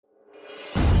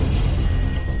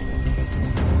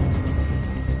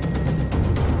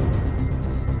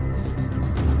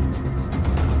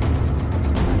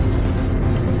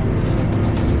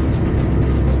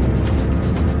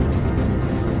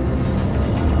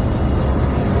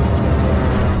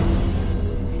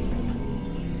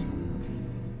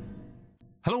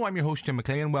Hello, I'm your host Jim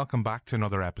McLean. Welcome back to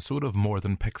another episode of More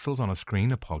Than Pixels on a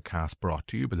Screen, a podcast brought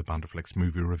to you by the Banderflix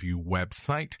Movie Review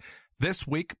website. This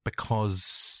week,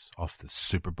 because of the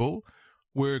Super Bowl,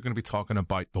 we're going to be talking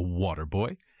about The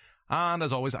Waterboy. And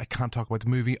as always, I can't talk about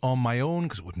the movie on my own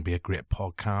because it wouldn't be a great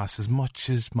podcast as much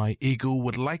as my ego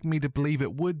would like me to believe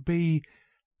it would be.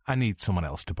 I need someone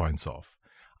else to bounce off.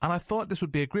 And I thought this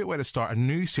would be a great way to start a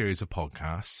new series of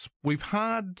podcasts. We've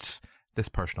had this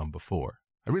person on before.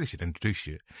 I really should introduce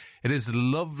you. It is the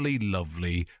lovely,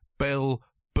 lovely Bill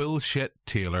Bullshit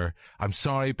Taylor. I'm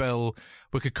sorry, Bill.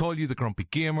 We could call you the Grumpy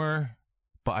Gamer,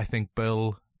 but I think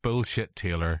Bill Bullshit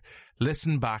Taylor.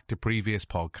 Listen back to previous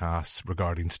podcasts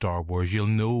regarding Star Wars. You'll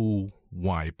know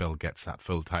why Bill gets that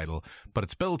full title. But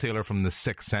it's Bill Taylor from The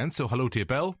Sixth Sense. So hello to you,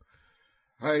 Bill.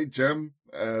 Hi, Jim.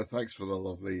 Thanks for the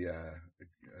lovely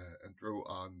intro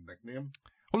and nickname.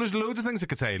 Well, there's loads of things I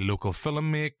could say. Local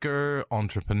filmmaker,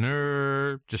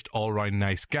 entrepreneur, just all-round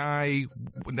nice guy,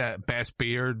 best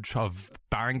beard of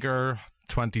Bangor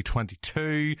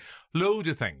 2022. Loads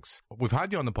of things. We've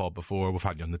had you on the pod before. We've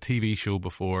had you on the TV show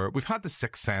before. We've had The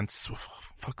Sixth Sense. For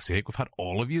fuck's sake, we've had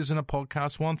all of yous in a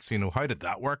podcast once. You know, how did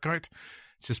that work out?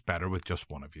 It's just better with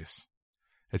just one of yous.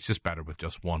 It's just better with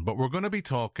just one. But we're going to be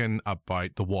talking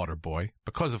about The Waterboy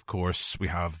because, of course, we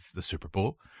have the Super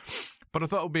Bowl. But I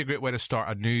thought it would be a great way to start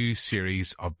a new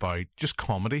series about just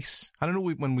comedies. And I know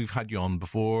when we've had you on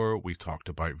before, we've talked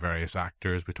about various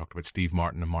actors. We talked about Steve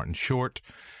Martin and Martin Short.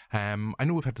 I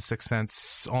know we've had The Sixth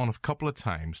Sense on a couple of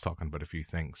times talking about a few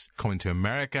things. Coming to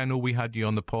America, I know we had you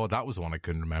on the pod. That was the one I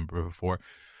couldn't remember before.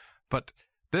 But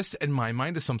this, in my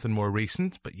mind, is something more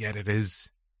recent, but yet it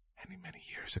is many, many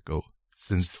years ago.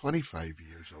 Since it's 25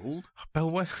 years old. Bill,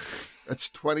 what? It's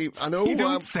 20. I know. You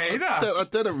don't say that. I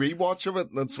did a rewatch of it,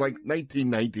 and it's like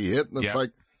 1998, and it's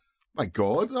like, my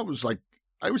God, I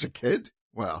was a kid.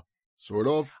 Well, sort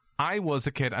of. I was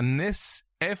a kid, and this,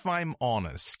 if I'm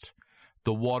honest,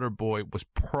 The Waterboy was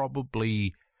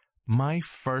probably my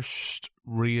first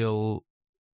real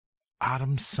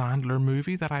Adam Sandler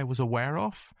movie that I was aware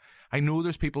of. I know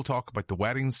there's people talk about The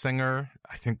Wedding Singer.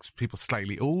 I think people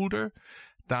slightly older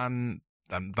than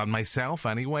myself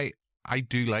anyway. I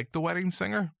do like The Wedding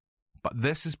Singer, but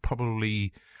this is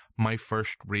probably my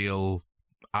first real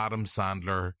Adam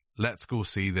Sandler, let's go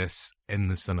see this in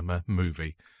the cinema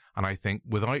movie. And I think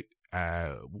without,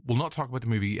 we'll not talk about the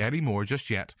movie anymore just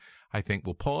yet. I think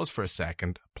we'll pause for a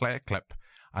second, play a clip,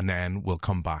 and then we'll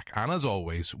come back. And as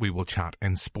always, we will chat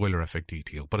in spoilerific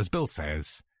detail. But as Bill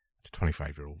says, it's a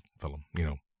 25-year-old film, you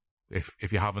know.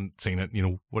 If you haven't seen it, you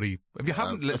know, if you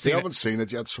haven't seen it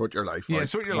yet, sort your life out. Yeah,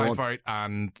 sort your life out,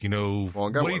 and, you know,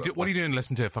 what are you doing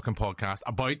listening to a fucking podcast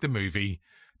about the movie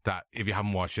that, if you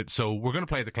haven't watched it? So we're going to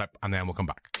play the clip, and then we'll come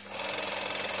back.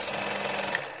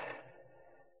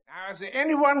 Now, is there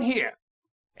anyone here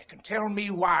that can tell me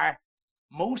why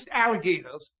most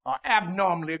alligators are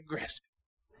abnormally aggressive?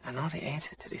 I know the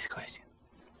answer to this question.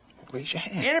 Raise your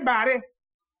hand. Anybody?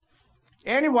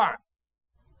 Anyone?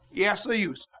 Yes or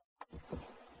you, sir?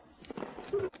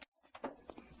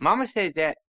 Mama says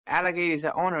that alligators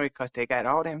are ornery because they got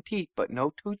all them teeth but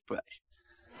no toothbrush.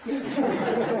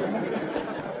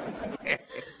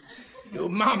 Your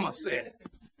mama said it.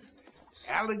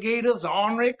 Alligators are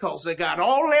ornery because they got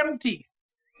all them teeth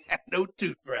and no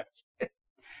toothbrush.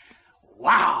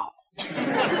 Wow.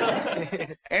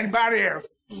 Anybody else?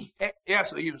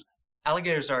 Yes or you, sir?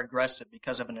 Alligators are aggressive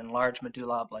because of an enlarged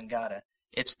medulla oblongata.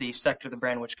 It's the sector of the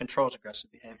brain which controls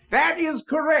aggressive behavior. That is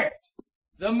correct.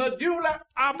 The medulla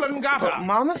oblongata. But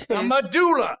Mama said... The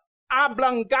medulla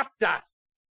oblongata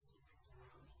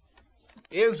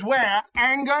is where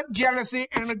anger, jealousy,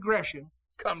 and aggression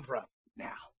come from.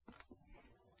 Now,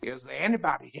 is there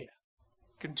anybody here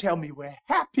can tell me where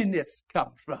happiness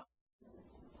comes from?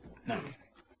 No.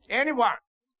 Anyone?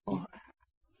 Oh.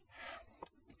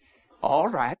 All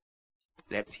right.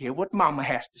 Let's hear what Mama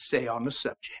has to say on the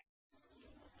subject.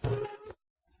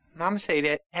 Mama say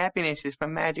that happiness is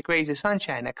from magic rays of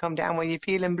sunshine that come down when you're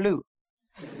feeling blue.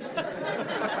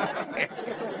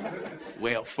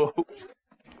 Well, folks,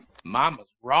 Mama's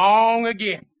wrong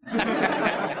again.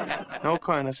 No,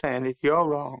 Colonel Sanders, you're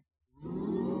wrong.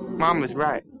 Mama's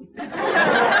right. All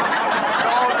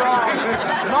wrong.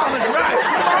 Mama's right.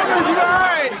 Mama's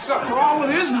right. Something wrong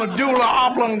with his medulla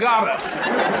oblongata.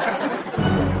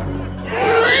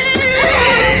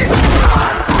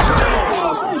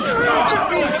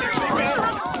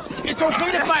 It's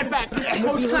okay to fight back.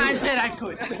 Coach Klein said I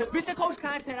could. Mr. Coach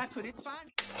Klein said I could. It's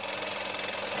fine.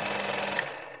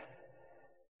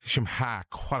 Some high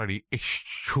quality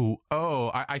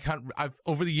H2O. I've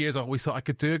over the years I always thought I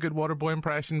could do a good Waterboy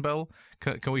impression, Bill.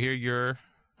 Can we hear your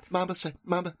Mama say,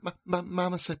 mama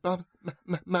say,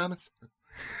 mama say.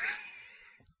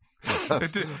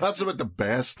 That's about the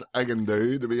best I can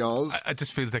do, to be honest. I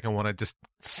just feels like I want to just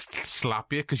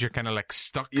slap you because you're kind of like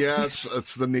stuck. Yes,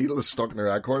 it's the needle is stuck in the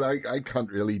record. I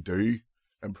can't really do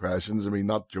impressions. I mean,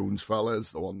 not Jones fella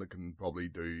is the one that can probably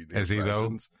do the is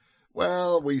impressions. He though?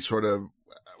 Well, we sort of,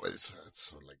 it's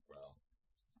sort of like, well,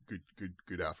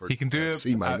 good effort. He can do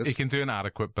C-. He can do an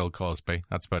adequate Bill Cosby.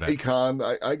 That's about it. He can.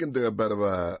 I can do a bit of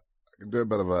a.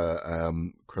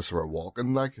 Christopher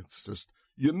Walken. Like, it's just,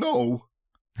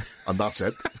 and that's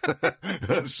it.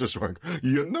 It's just like,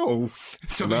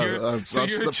 So that's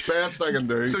the best I can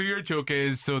do. So your joke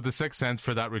is, the Sixth Sense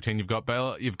for that routine, you've got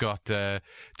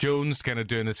Jones kind of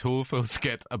doing this whole full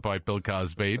skit about Bill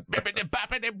Cosby. All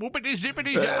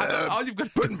you've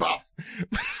got to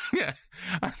yeah.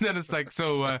 And then it's like,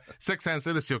 Sixth Sense,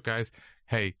 this joke, guys.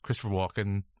 Hey, Christopher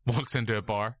Walken walks into a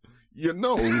bar.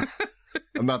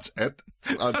 And that's it.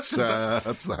 That's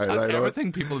the highlight of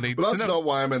everything people need. But that's not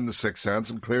why I'm in the Sixth Sense.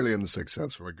 I'm clearly in the Sixth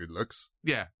Sense for my good looks.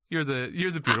 Yeah, you're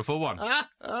the beautiful one. Yeah,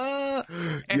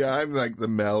 I'm like the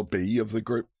Mel B of the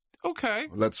group. Okay.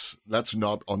 Let's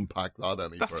not unpack that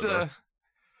any further.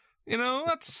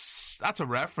 That's a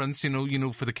reference.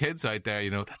 For the kids out there.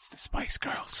 That's the Spice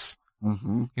Girls.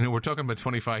 Mm-hmm. We're talking about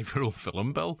 25-year-old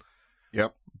film, Bill.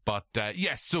 Yep. But,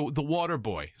 yes, so The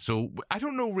Waterboy. So I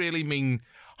don't know really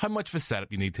how much of a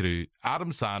setup you need to do. Adam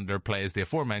Sandler plays the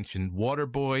aforementioned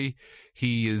Waterboy.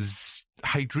 He is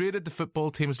hydrated the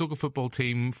football team, his local football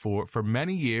team, for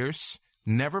many years.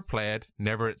 Never played,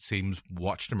 never, it seems,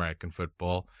 watched American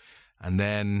football. And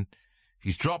then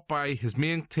he's dropped by his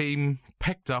main team,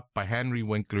 picked up by Henry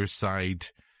Winkler's side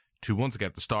to once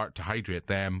again start to hydrate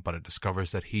them, but it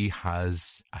discovers that he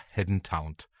has a hidden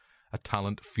talent. A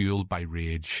talent fueled by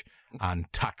rage and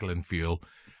tackling fuel.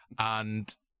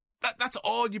 And that's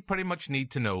all you pretty much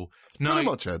need to know. Now, pretty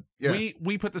much it, yeah.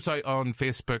 We put this out on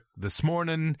Facebook this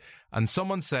morning, and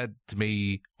someone said to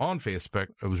me on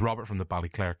Facebook, it was Robert from the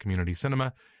Ballyclare Community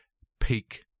Cinema,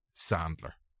 peak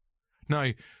Sandler.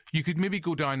 Now, you could maybe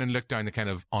go down and look down the kind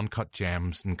of uncut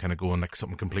gems and kind of go on like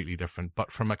something completely different.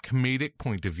 But from a comedic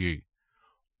point of view,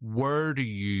 where do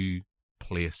you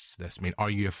place this? I mean,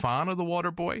 are you a fan of The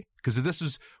Waterboy? Because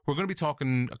we're going to be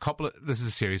talking this is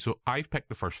a series, so I've picked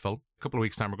the first film. A couple of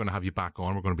weeks' time, we're going to have you back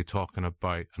on. We're going to be talking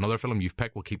about another film you've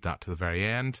picked. We'll keep that to the very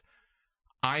end.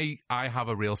 I have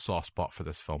a real soft spot for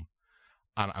this film,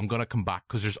 and I'm going to come back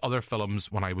because there's other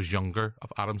films when I was younger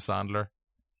of Adam Sandler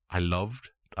I loved.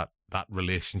 That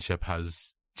relationship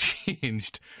has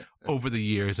changed over the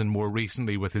years, and more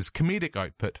recently with his comedic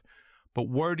output. But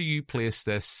where do you place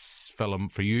this film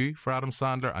for you, for Adam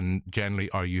Sandler, and generally,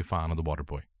 are you a fan of The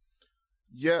Waterboy?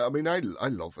 Yeah, I mean, I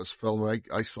love this film.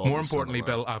 I saw. More importantly,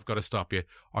 Bill, I've got to stop you.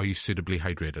 Are you suitably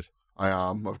hydrated? I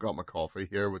am. I've got my coffee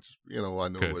here, which I know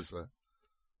Good. is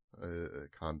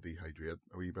can dehydrate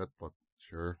a wee bit, but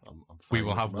sure, I'm fine. We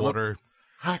will have water.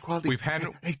 High quality. We've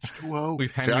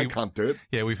H2O. See, I can't do it.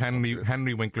 Yeah, we've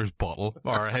Henry Winkler's bottle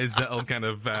or his little kind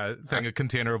of thing, a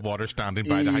container of water standing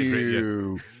by to hydrate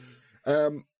you.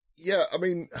 Yeah, I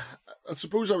mean, I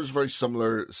suppose I was very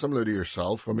similar to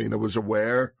yourself. I mean, I was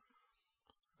aware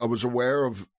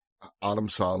of Adam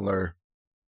Sandler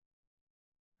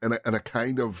in a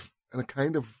kind of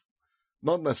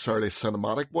not necessarily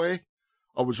cinematic way.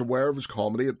 I was aware of his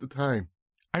comedy at the time.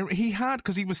 He had,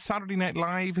 because he was Saturday Night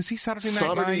Live. Is he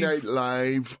Saturday Night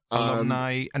Live?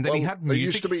 Alumni. And then he had music. There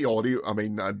used to be audio. I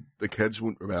mean, the kids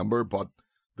won't remember, but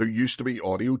there used to be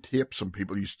audio tapes, and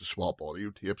people used to swap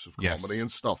audio tapes of comedy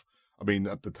and stuff. I mean,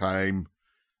 at the time,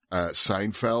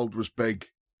 Seinfeld was big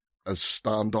as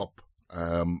stand-up.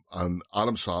 And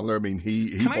Adam Sandler, I mean,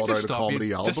 he brought out a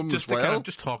comedy album as well. Kind of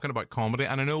just talking about comedy,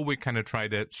 and I know we kind of try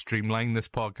to streamline this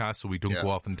podcast so we don't go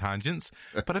off on tangents,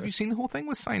 but have you seen the whole thing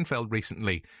with Seinfeld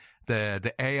recently?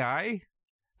 The AI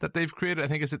that they've created, I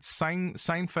think, is it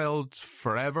Seinfeld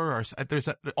Forever, or there's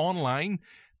online,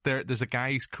 there's a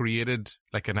guy who's created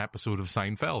like an episode of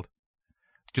Seinfeld.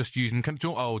 Just using,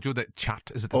 the chat,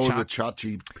 is it the chat? The chat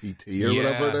GPT or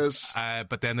whatever it is.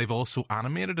 But then they've also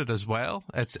animated it as well.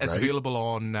 It's available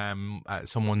on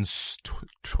someone's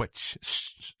Twitch.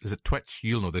 Is it Twitch?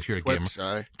 You'll know this, you're a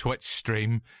gamer. Twitch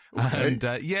stream. Okay. And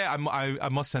I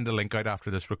must send a link out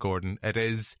after this recording.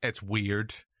 It's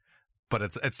weird, but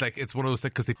it's one of those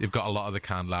things because they've got a lot of the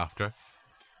canned laughter.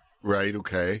 Right,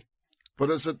 okay.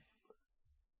 But is it,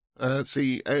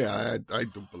 see, AI, I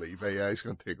don't believe AI is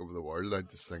going to take over the world. I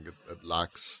just think it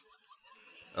lacks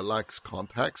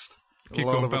context. Keep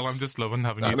going, Bill. I'm just loving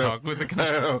having you talk with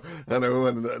the I know.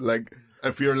 And like,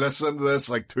 if you're listening to this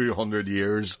like 200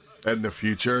 years in the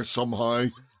future somehow,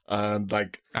 And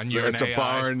like, And you're it's an a AI.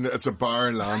 barren, it's a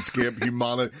barren landscape.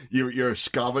 You're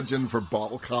scavenging for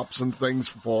bottle caps and things,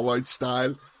 Fallout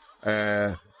style.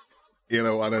 You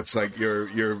know, and it's like you're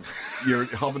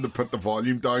having to put the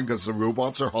volume down because the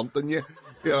robots are hunting you.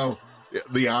 You know,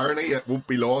 the irony, it won't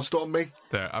be lost on me.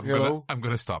 There, I'm You gonna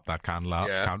know? stop that candle out.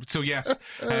 Yeah. So yes,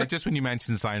 just when you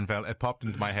mentioned Seinfeld, it popped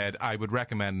into my head. I would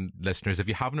recommend listeners, if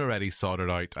you haven't already sought it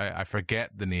out, I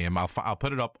forget the name. I'll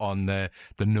put it up on the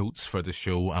notes for the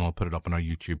show, and I'll put it up on our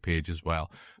YouTube page as well.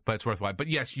 But it's worthwhile. But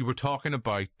yes, you were talking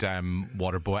about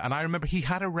Waterboy, and I remember he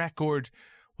had a record.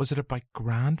 Was it about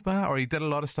grandma, or he did a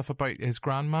lot of stuff about his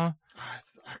grandma?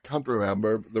 I can't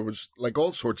remember. There was like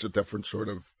all sorts of different sort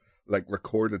of like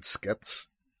recorded skits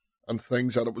and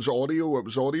things, and it was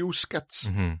audio skits,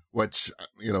 which,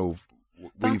 you know,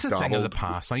 we've That's a dabbled. thing of the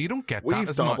past. Now you don't get that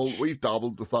as much. We've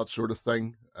dabbled with that sort of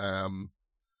thing.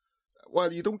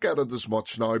 Well, you don't get it as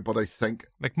much now, but I think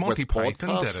Like Monty with Python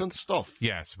did podcasts it. and stuff.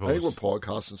 Yeah, I I suppose. think with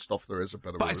podcasts and stuff, there is a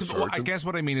bit of But a I suppose, resurgence. I guess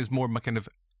what I mean is more kind of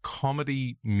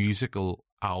comedy musical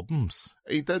albums.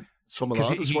 He did some of Because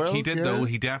that as well. he did yeah. those.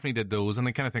 He definitely did those, and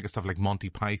I kind of think of stuff like Monty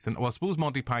Python. Well, I suppose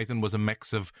Monty Python was a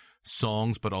mix of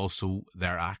songs, but also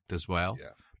their act as well.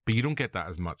 Yeah. But you don't get that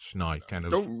as much now. Kind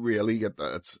of. Don't really get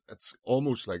that. It's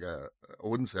almost like I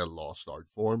wouldn't say a lost art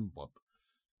form, but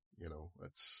you know,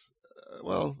 it's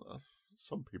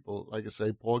some people, like I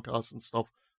say, podcasts and stuff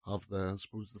have I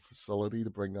suppose the facility to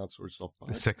bring that sort of stuff back.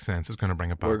 The Sixth Sense is going to bring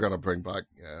it back. We're going to bring back.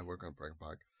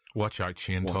 Watch out,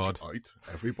 Shane Watch Todd. out,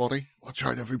 everybody! Watch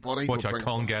out, everybody! Watch We'll out, bring it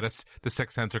Colin back. Geddes. The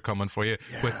Sixth Sense are coming for you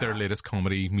with their latest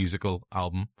comedy musical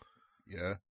album.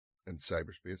 Yeah, in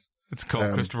cyberspace. It's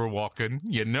called Christopher Walken.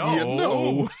 You know. You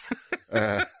know.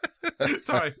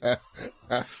 Sorry.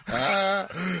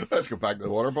 Let's go back to the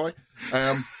Waterboy.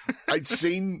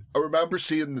 I remember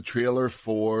seeing the trailer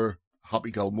for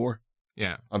Happy Gilmore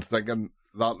Yeah. and thinking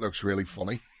that looks really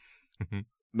funny. Mhm.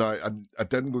 Now, I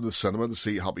didn't go to the cinema to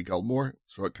see Happy Gilmore,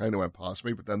 so it kind of went past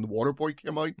me. But then the Waterboy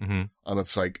came out, Mm-hmm. and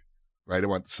it's like, right, I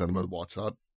went to cinema to watch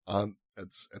that, and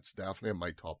it's definitely in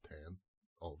my top 10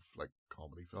 of like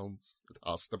comedy films. It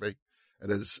has to be. It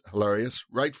is hilarious,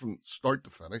 right from start to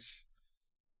finish.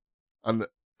 And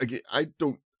again, I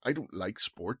don't like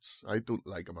sports. I don't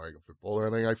like American football or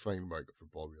anything. I find American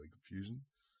football really confusing.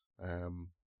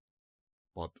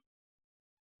 But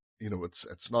you know,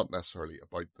 it's not necessarily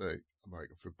about the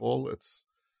American football. It's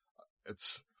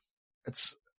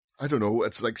I don't know.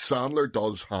 It's like Sandler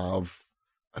does have,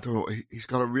 I don't know. He's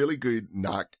got a really good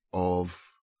knack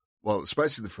of, well,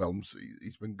 especially the films.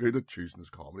 He's been good at choosing his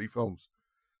comedy films.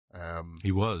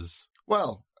 He was.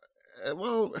 Well,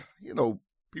 you know,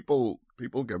 people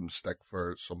give him stick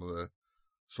for some of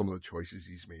the choices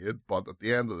he's made, but at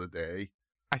the end of the day,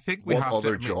 I think we what have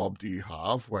other to. job do you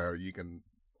have where you can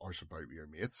arse about with your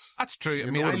mates? That's true. You I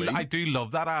know mean, what I mean? I do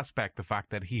love that aspect, the fact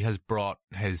that he has brought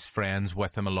his friends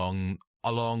with him along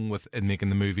with in making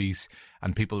the movies,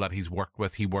 and people that he's worked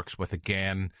with, he works with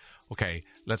again. Okay,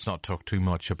 let's not talk too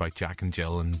much about Jack and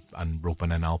Jill and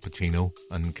roping in Al Pacino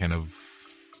and kind of.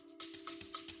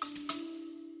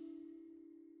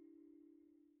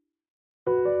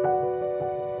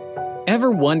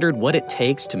 Ever wondered what it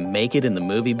takes to make it in the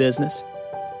movie business?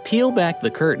 Peel back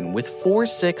the curtain with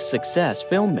 4-6 Success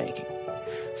Filmmaking.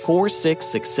 4-6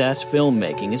 Success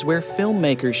Filmmaking is where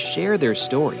filmmakers share their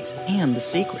stories and the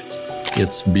secrets.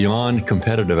 It's beyond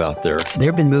competitive out there. There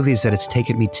have been movies that it's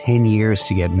taken me 10 years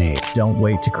to get made. Don't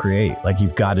wait to create. Like,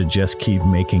 you've got to just keep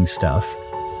making stuff.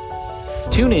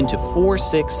 Tune in to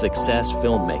 4-6 Success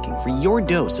Filmmaking for your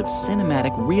dose of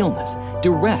cinematic realness,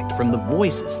 direct from the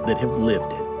voices that have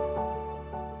lived it.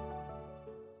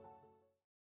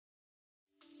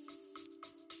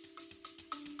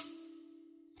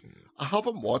 I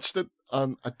haven't watched it,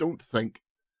 and I don't think.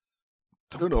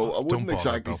 I don't know. I wouldn't bother,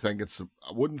 exactly Bill. think it's.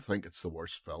 I wouldn't think it's the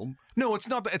worst film. No, it's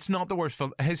not. It's not the worst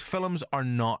film. His films are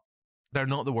not. They're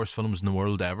not the worst films in the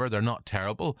world ever. They're not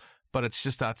terrible, but it's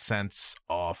just that sense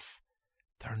of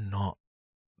they're not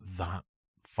that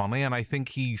funny. And I think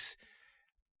he's.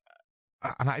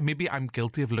 And I'm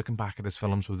guilty of looking back at his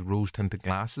films with rose-tinted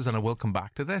glasses, and I will come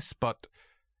back to this. But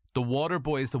The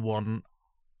Waterboy is the one.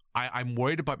 I'm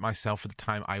worried about myself at the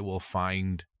time. I will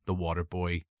find The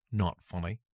Waterboy not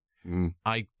funny. Mm.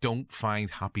 I don't find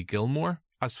Happy Gilmore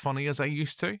as funny as I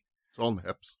used to. It's on the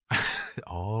hips.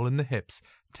 All in the hips.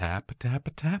 Tappa,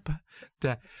 tappa, tappa.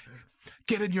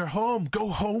 Get in your home. Go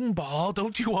home, ball.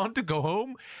 Don't you want to go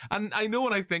home? And I know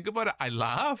when I think about it, I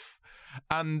laugh.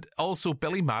 And also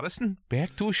Billy Madison.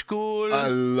 Back to school. I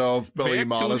love Billy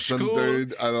Back to Madison, school.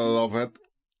 dude. I love it.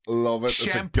 Love it.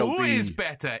 Shampoo it's a guilty. is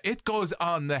better. It goes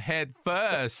on the head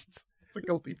first. It's a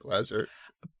guilty pleasure.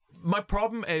 My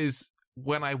problem is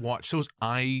when I watch those,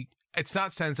 it's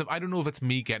that sense of, I don't know if it's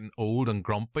me getting old and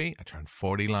grumpy. I turned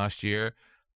 40 last year.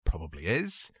 Probably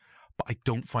is. But I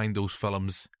don't find those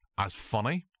films as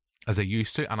funny as I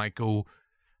used to. And I go,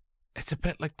 it's a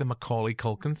bit like the Macaulay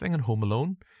Culkin thing in Home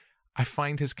Alone. I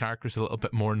find his characters a little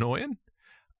bit more annoying.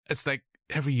 It's like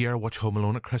every year I watch Home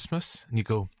Alone at Christmas and you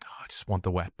go, I just want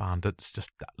the wet bandits,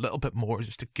 just that little bit more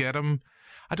just to get him.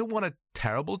 I don't want a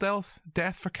terrible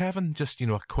death for Kevin, just,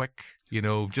 a quick,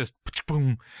 just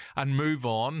boom and move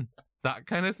on, that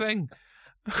kind of thing.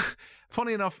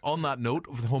 Funny enough, on that note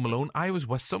of the Home Alone, I was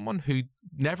with someone who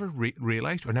never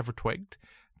realised or never twigged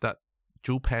that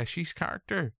Joe Pesci's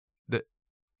character, that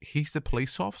he's the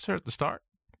police officer at the start.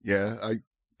 Yeah, I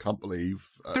can't believe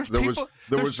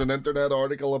there was an internet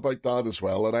article about that as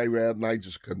well that I read, and I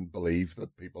just couldn't believe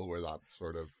that people were that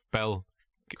sort of. Bill,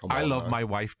 I love my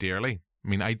wife dearly. I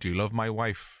mean, I do love my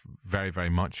wife very, very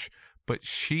much, but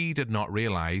she did not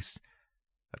realise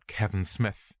that Kevin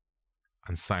Smith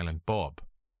and Silent Bob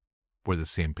were the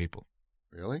same people.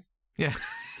 Really? Yeah.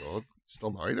 God,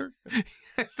 still married her?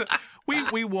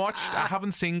 we watched. I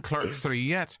haven't seen Clerks 3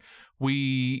 yet.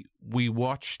 We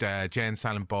watched Jay and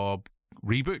Silent Bob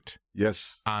reboot.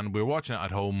 Yes. And we were watching it at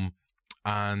home,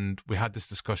 and we had this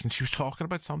discussion. She was talking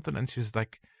about something, and she was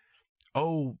like,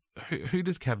 "Oh, who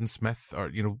does Kevin Smith?"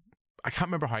 Or I can't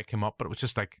remember how it came up, but it was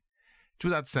just like, do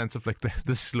that sense of like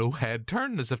the slow head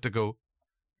turn, as if to go,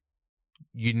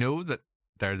 that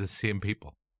they're the same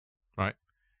people, right?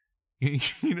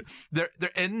 They're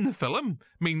in the film.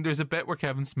 I mean, there's a bit where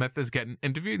Kevin Smith is getting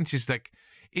interviewed, and she's like,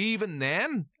 even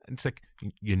then, and it's like,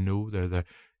 they're there.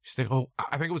 She's like, oh,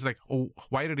 I think it was like, oh,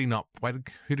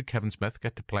 who did Kevin Smith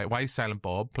get to play? Why is Silent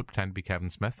Bob pretend to be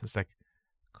Kevin Smith? It's like,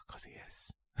 because he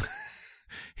is.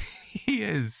 He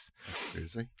is. That's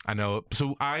crazy. I know.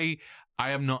 So I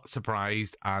am not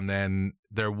surprised. And then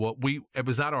it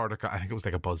was that article. I think it was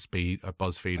like a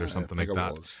BuzzFeed or something like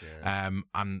that. Was, yeah.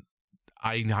 And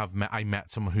I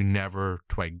met someone who never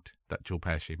twigged that Joe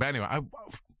Pesci. But anyway,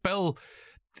 Bill,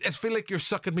 I feel like you're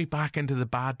sucking me back into the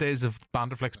bad days of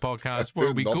Banderflex podcast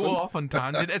where we go off on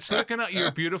tangent. It's looking at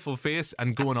your beautiful face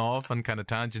and going off on kind of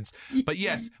tangents. But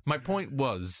yes, my point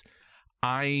was,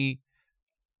 I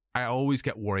always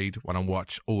get worried when I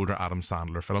watch older Adam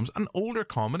Sandler films and older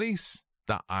comedies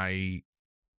that I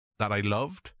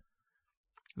loved.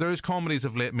 There's comedies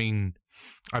of late. I mean,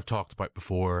 I've talked about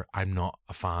before, I'm not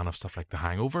a fan of stuff like the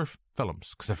Hangover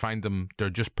films because I find they're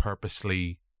just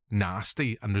purposely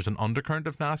nasty and there's an undercurrent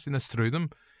of nastiness through them.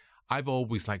 I've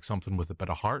always liked something with a bit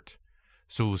of heart.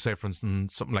 So say, for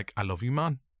instance, something like I Love You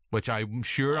Man, which I'm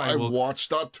sure I will... watched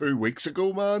that 2 weeks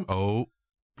ago, man. Oh.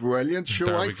 Brilliant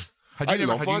show. Had you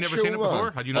never seen it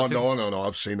before? Had you not seen it? No.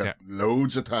 I've seen it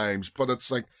loads of times, but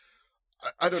it's like,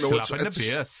 I don't know.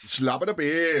 Slapping the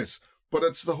bass. But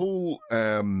it's the whole,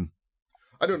 I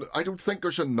don't think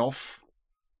there's enough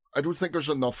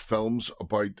films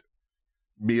about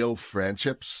male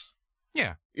friendships.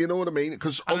 Yeah. You know what I mean?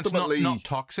 Because ultimately... It's not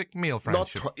toxic male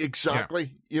friendship.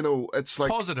 Exactly. Yeah. It's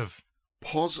like... Positive.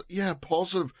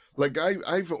 Positive. Like,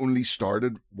 I've only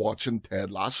started watching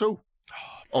Ted Lasso.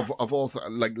 Of all...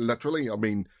 like, literally, I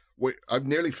mean, I've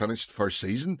nearly finished the first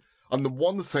season. And the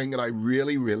one thing that I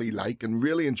really, really like and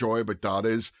really enjoy about that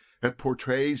is it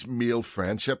portrays male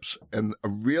friendships in a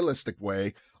realistic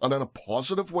way and in a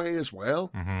positive way as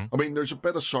well. Mm-hmm. I mean, there's a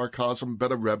bit of sarcasm,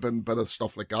 bit of ribbon, bit of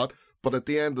stuff like that. But at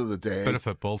the end of the day, bit of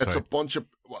football it's a bunch of,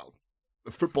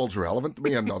 the football's relevant to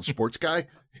me. I'm not a sports guy.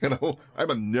 I'm a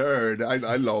nerd.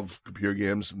 I love computer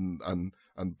games and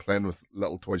playing with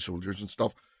little toy soldiers and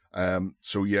stuff.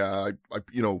 So yeah,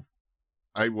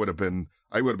 I would have been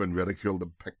ridiculed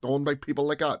and picked on by people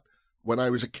like that when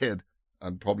I was a kid.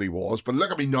 And probably was, but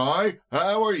look at me now.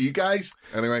 How are you guys?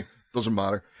 Anyway, doesn't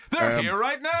matter. They're here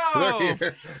right now. They're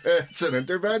here. It's an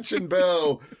intervention,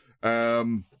 Bill.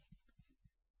 Forget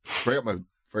my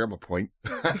point.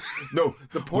 No,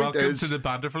 the point Welcome is to the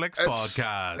Banderflex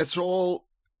podcast. It's all,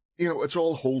 it's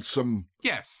all wholesome.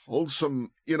 Yes,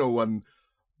 wholesome. And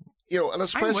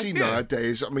especially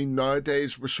nowadays. I mean,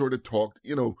 nowadays we're sort of talked.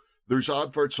 There's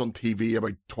adverts on TV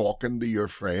about talking to your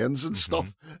friends and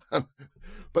stuff.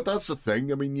 But that's the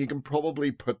thing. I mean, you can probably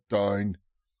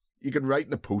you can write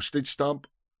in a postage stamp,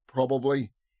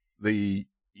 probably the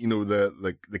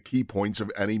key points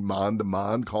of any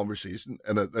man-to-man conversation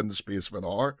in the space of an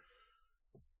hour.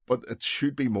 But it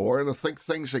should be more. And I think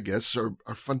things like this are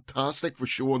fantastic for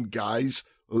showing guys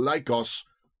like us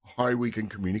how we can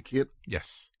communicate.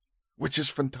 Yes. Which is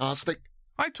fantastic.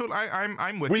 I'm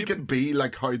with you. We can be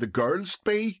like how the girls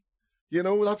be.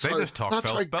 That's how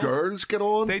girls get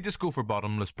on. They just go for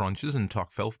bottomless brunches and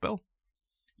talk filth, Bill.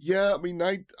 Yeah, I mean,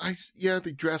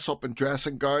 they dress up in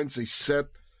dressing gowns, they sit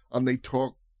and they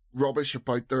talk rubbish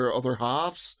about their other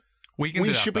halves.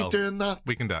 We should be doing that.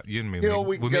 We can do that. You and me.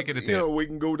 We can make it a day. We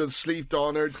can go to the Sleeve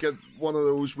Donner, get one of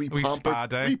those wee spa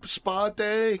day. Spa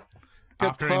day. Get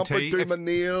afternoon tea. Do my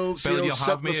nails. Bill, you'll sit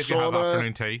have in me the if you sauna. have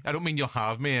afternoon tea. I don't mean you'll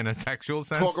have me in a sexual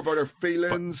sense. Talk about our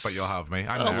feelings. But you'll have me.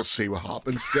 We'll see what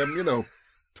happens, Jim.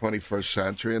 21st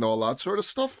century and all that sort of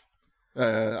stuff.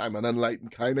 I'm an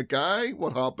enlightened kind of guy.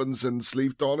 What happens in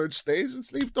Sleeve Donner stays in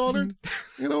Sleeve Donner.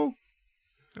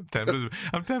 I'm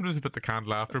tempted to put the canned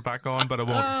laughter back on, but I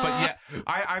won't. But yeah,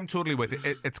 I'm totally with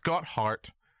it. It's got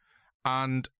heart.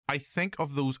 And I think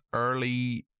of those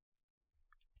early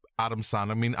Adam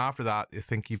Sandler. I mean, after that, I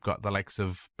think you've got the likes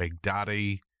of Big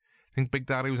Daddy. I think Big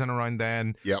Daddy was in around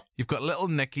then. Yep. You've got Little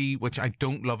Nicky, which I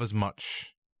don't love as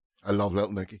much. I love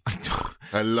Little Nicky.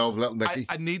 I love Little Nicky.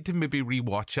 I need to maybe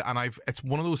rewatch it, and it's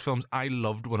one of those films I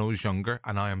loved when I was younger,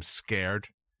 and I am scared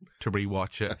to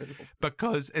rewatch it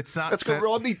because it's not. It's got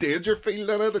Rodney Dangerfield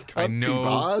in it. It can't be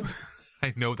bad.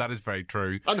 I know that is very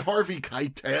true. And Harvey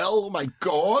Keitel. Oh my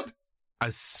God!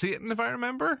 As Satan, if I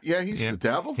remember. Yeah, he's the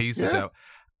devil. He's the devil.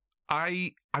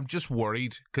 I'm just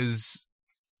worried because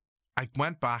I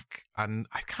went back and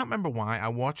I can't remember why. I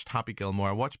watched Happy Gilmore,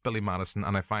 I watched Billy Madison,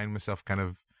 and I find myself kind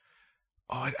of,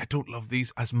 I don't love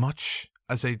these as much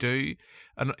as I do.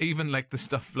 And even like the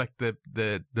stuff like the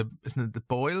isn't it the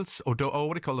Boyles? What do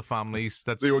you call the families?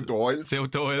 That's the O'Doyles. The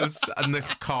O'Doyles. And the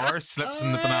car slips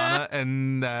in the banana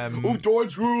and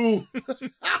O'Doyle's rule.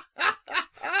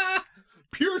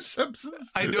 Pure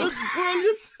Simpsons. I know. It's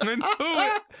brilliant. I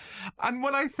know it. And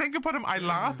when I think about them, I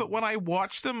laugh. But when I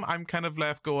watch them, I'm kind of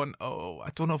left going, I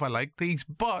don't know if I like these.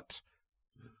 But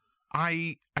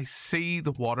I see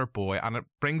The Waterboy and it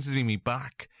brings me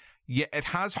back. Yeah, it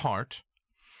has heart.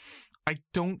 I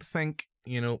don't think,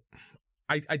 I know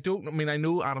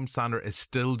Adam Sandler is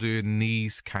still doing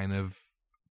these kind of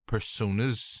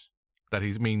personas that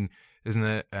isn't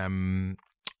it,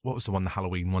 what was the one, the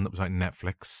Halloween one that was out on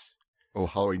Netflix? Oh,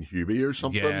 Halloween Hubie or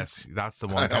something? Yes, that's the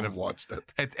one. I haven't watched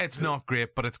it. It's not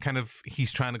great, but it's kind of,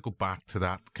 he's trying to go back to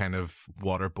that kind of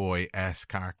Waterboy-esque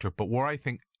character. But where I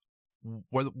think,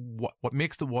 what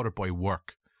makes the Waterboy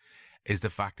work is the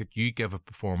fact that you give a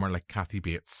performer like Kathy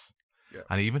Bates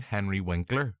and even Henry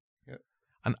Winkler. Yeah.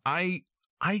 And I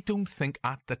don't think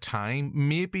at the time,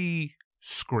 maybe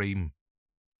Scream.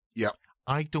 Yeah.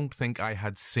 I don't think I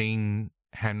had seen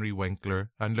Henry Winkler.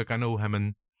 And look, I know him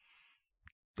and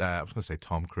I was going to say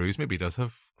Tom Cruise. Maybe he does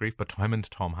have grief, but him and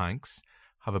Tom Hanks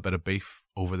have a bit of beef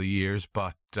over the years.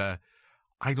 But I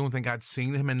don't think I'd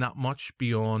seen him in that much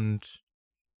beyond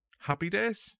Happy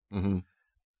Days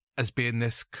as being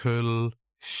this cool,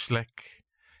 slick.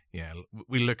 Yeah,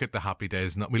 we look at the Happy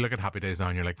Days. We look at Happy Days now,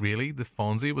 and you're like, really? The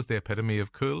Fonzie was the epitome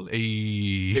of cool. I'm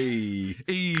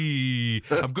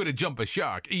going to jump a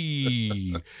shark.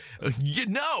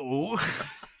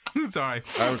 Sorry.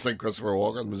 I was thinking Christopher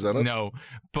Walken was in it. No,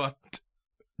 but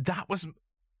that was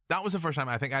the first time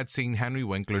I think I'd seen Henry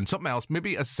Winkler and something else,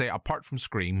 maybe, as I say, apart from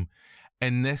Scream,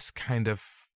 in this kind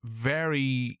of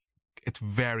it's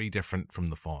very different from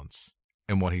the Fonz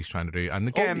in what he's trying to do. And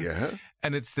again,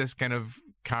 and it's this kind of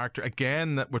character,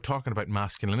 again, that we're talking about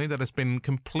masculinity, that has been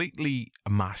completely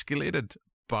emasculated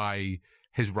by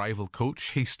his rival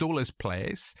coach. He stole his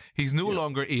plays. He's no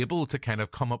longer able to kind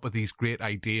of come up with these great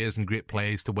ideas and great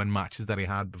plays to win matches that he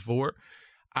had before.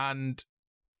 And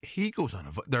he goes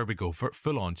on there we go, for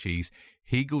full on cheese.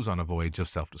 He goes on a voyage of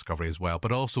self-discovery as well,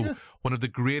 but also one of the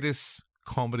greatest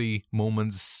comedy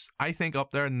moments, I think,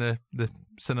 up there in the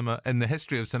cinema, in the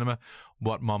history of cinema,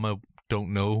 What Mama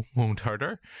Don't Know Won't Hurt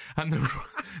Her, and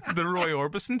the Roy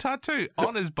Orbison tattoo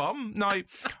on his bum. Now,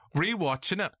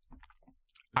 rewatching it,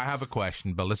 I have a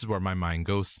question, Bill. This is where my mind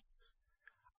goes.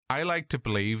 I like to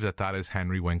believe that is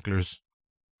Henry Winkler's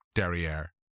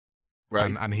derriere.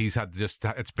 Right. And he's had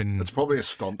it's probably a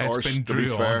stunt arse, it's been to be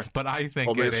drew fair. on, but I think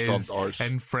probably it is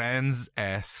in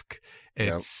Friends-esque.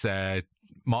 It's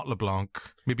Mott LeBlanc.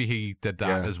 Maybe he did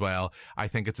that as well. I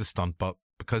think it's a stunt butt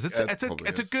because it's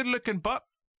a good looking butt.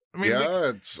 I mean,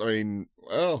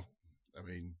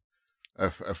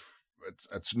 if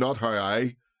it's not how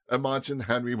I imagine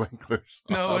Henry Winkler's.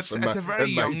 No, it's a very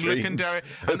young looking derriere.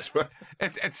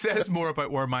 It says more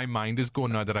about where my mind is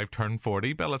going now that I've turned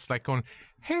 40, Bill. It's like going,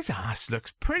 his ass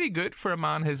looks pretty good for a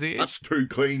man his age. That's too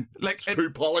clean. It's too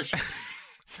polished.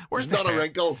 There's not a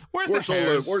wrinkle. Where's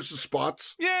the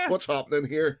spots? Yeah. What's happening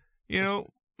here? I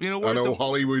know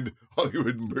Hollywood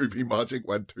movie magic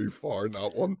went too far in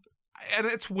that one. And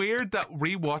it's weird that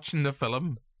rewatching the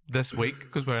film, this week,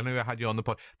 because I knew I had you on the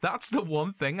pod. That's the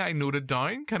one thing I noted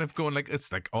down, kind of going like,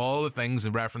 it's like all the things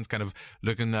in reference, kind of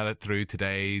looking at it through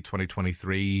today,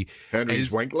 2023.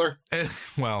 Henry's Winkler?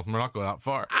 Well, we're not going that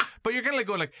far. But you're kind of like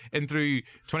going like, in through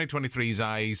 2023's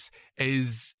eyes,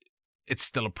 is it's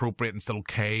still appropriate and still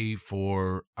okay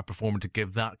for a performer to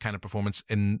give that kind of performance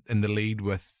in the lead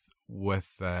with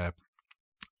not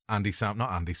Andy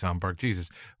Samberg, Jesus,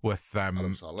 with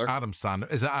Adam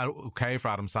Sandler. Is it okay for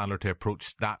Adam Sandler to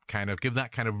approach that give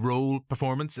that kind of role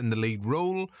performance in the lead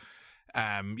role?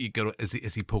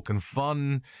 Is he poking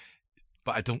fun?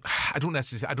 But I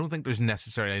don't think there's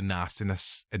necessarily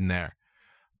nastiness in there.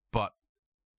 But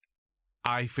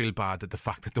I feel bad at the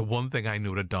fact that the one thing I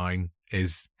noted down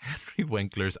is Henry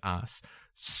Winkler's ass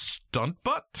stunt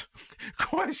butt? ?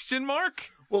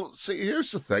 Well, see,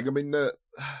 here's the thing. I mean,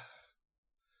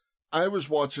 I was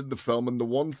watching the film, and the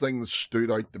one thing that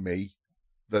stood out to me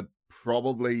that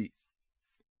probably,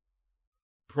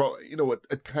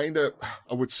 it kind of,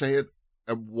 I would say it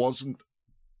wasn't,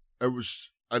 I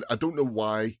don't know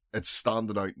why it's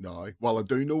standing out now. Well, I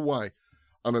do know why.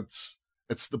 And it's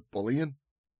the bullying,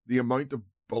 the amount of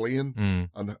bullying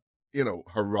and,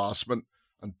 harassment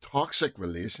and toxic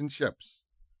relationships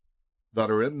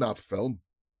that are in that film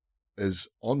is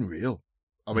unreal.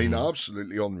 I mean,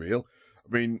 absolutely unreal.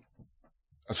 I mean,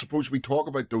 I suppose we talk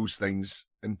about those things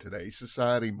in today's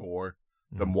society more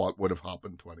than what would have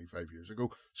happened 25 years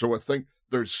ago. So I think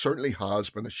there certainly has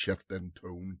been a shift in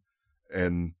tone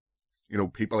in,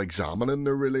 people examining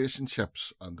their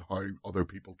relationships and how other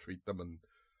people treat them.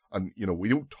 And we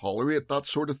don't tolerate that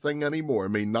sort of thing anymore. I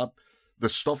mean, the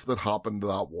stuff that happened to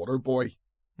that water boy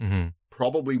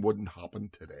probably wouldn't happen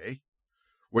today.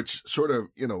 Which sort of,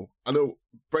 I know,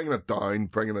 bringing it down,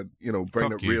 bringing it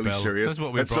really Bill. serious.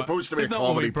 It's supposed to be a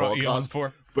comedy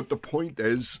podcast. But the point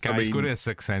is, guys, go to a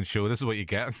Sixth Sense show. This is what you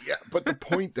get. Yeah, but the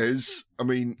point is, I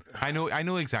mean, I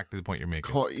know exactly the point you're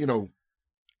making.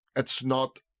 It's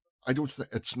not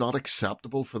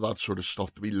acceptable for that sort of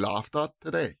stuff to be laughed at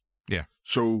today. Yeah.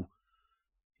 So,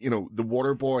 the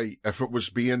water boy, if it was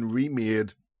being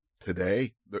remade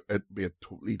today, it'd be a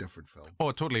totally different film. Oh,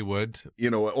 it totally would.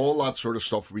 All that sort of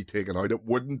stuff would be taken out. It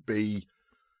wouldn't be,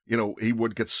 he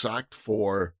would get sacked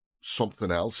for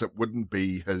something else. It wouldn't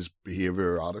be his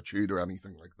behavior or attitude or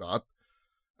anything like that.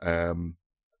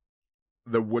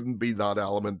 There wouldn't be that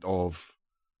element of,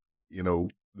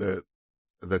 the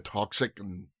toxic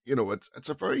and, it's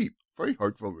a very, very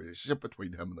hurtful relationship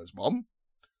between him and his mum.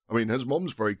 I mean, his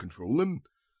mum's very controlling.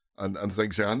 And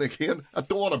things, and again, I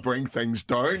don't want to bring things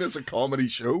down as a comedy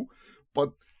show,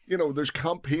 but, there's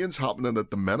campaigns happening at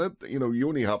the minute. You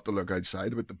only have to look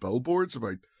outside about the billboards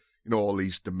about, all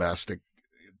these domestic,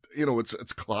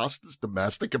 it's classed as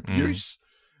domestic abuse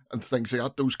and things like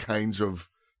that, those kinds of,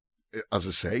 as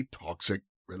I say, toxic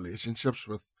relationships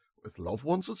with loved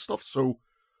ones and stuff. So,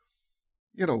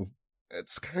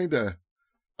 it's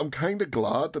I'm kind of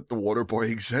glad that the Waterboy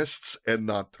exists in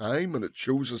that time, and it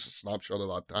shows us a snapshot of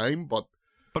that time, but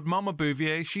Mama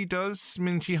Bouvier, she does. I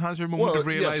mean, she has her moment of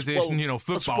realization,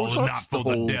 football is not for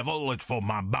the devil, it's for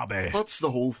my baby. That's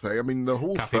the whole thing. I mean, the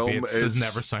whole Kathy film Bates has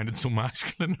never sounded so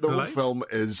masculine. The whole film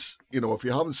is, if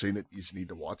you haven't seen it, you just need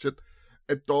to watch it.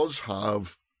 It does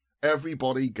have,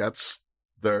 everybody gets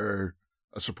their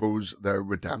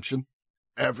redemption.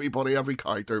 Everybody, every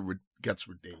character gets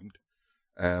redeemed.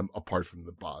 Apart from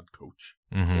the bad coach,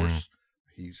 of course,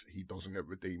 he doesn't get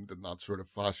redeemed in that sort of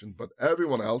fashion, but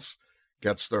everyone else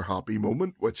gets their happy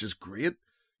moment, which is great.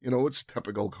 It's a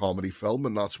typical comedy film,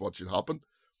 and that's what should happen,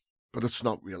 but it's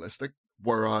not realistic.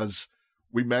 Whereas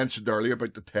we mentioned earlier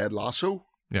about the Ted Lasso,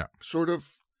 sort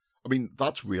of, I mean,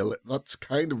 that's real. That's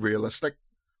kind of realistic.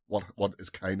 What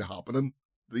is kind of happening?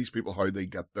 These people, how they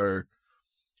get their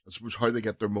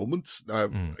moments. Now,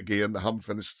 again, they haven't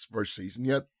finished the first season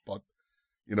yet, but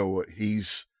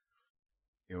he's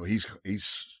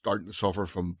starting to suffer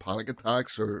from panic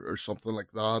attacks or something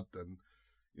like that. And,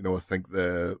 I think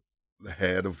the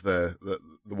head of the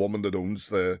woman that owns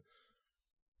the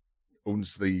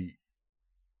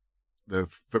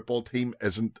football team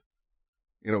isn't,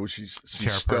 she's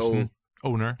still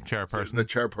chairperson. The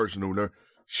chairperson owner.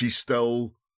 She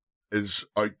still is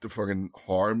out to fucking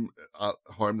harm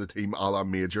the team a la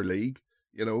Major League,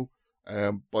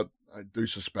 but I do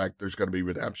suspect there's going to be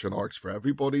redemption arcs for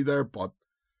everybody there, but,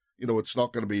 it's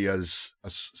not going to be as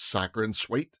saccharine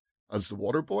sweet as The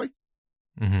Waterboy.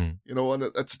 And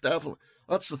it's definitely,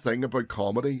 that's the thing about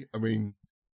comedy. I mean,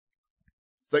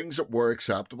 things that were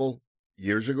acceptable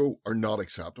years ago are not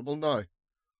acceptable now.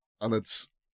 And it's,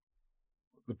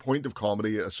 the point of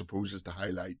comedy, I suppose, is to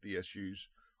highlight the issues,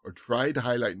 or try to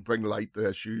highlight and bring light to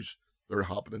issues that are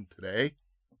happening today.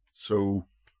 So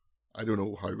I don't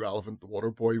know how relevant The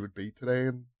Waterboy would be today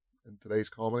in today's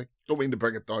comedy. Don't mean to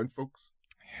bring it down, folks.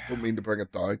 Don't mean to bring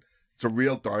it down. It's a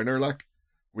real downer, like.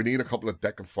 We need a couple of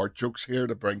dick and fart jokes here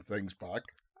to bring things back.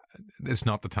 It's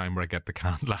not the time where I get the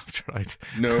canned laughter out.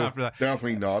 No, after that.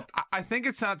 definitely not. I think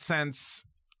it's that sense.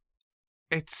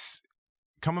 It's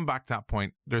coming back to that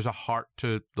point. There's a heart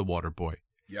to The Waterboy.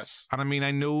 Yes. And I mean,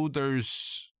 I know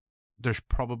there's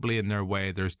probably in their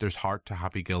way, there's heart to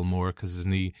Happy Gilmore, because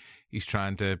he's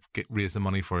trying to raise the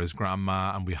money for his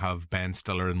grandma, and we have Ben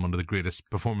Stiller in one of the greatest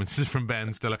performances from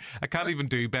Ben Stiller. I can't even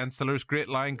do Ben Stiller's great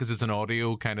line because it's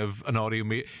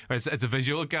it's a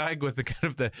visual gag with the kind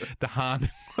of the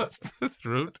hand across the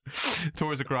throat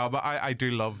towards the crowd. But I do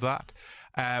love that.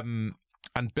 And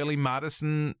Billy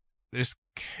Madison, is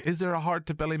there a heart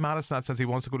to Billy Madison in that sense? He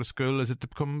wants to go to school. It's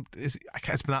been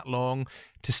that long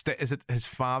to stay. Is it his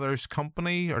father's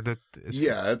company or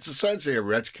it's essentially a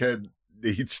rich kid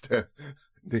needs to.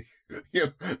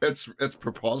 It's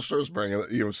preposterous bringing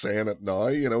it. Saying it now.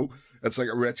 It's like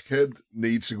a rich kid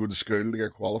needs to go to school to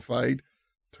get qualified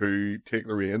to take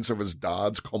the reins of his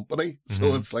dad's company. Mm-hmm.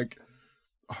 So it's like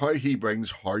how he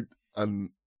brings heart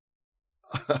and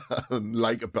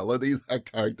likability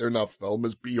that character in that film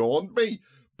is beyond me,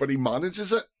 but he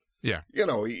manages it. Yeah,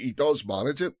 he does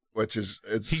manage it, which is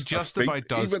he just about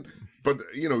does. Even, but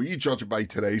you judge it by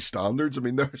today's standards. I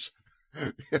mean, there's,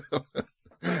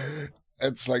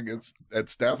 it's like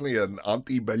it's definitely an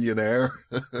anti-billionaire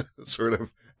sort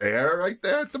of air right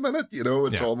there at the minute.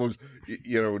 It's almost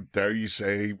dare you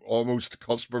say almost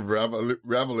cusp of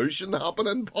revolution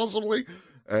happening possibly.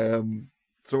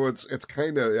 So it's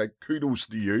kind of like kudos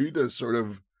to you to sort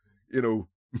of,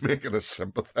 making a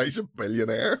sympathising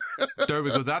billionaire. There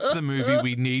we go. That's the movie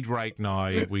we need right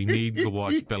now. We need to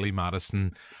watch Billy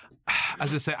Madison.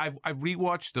 As I say, I've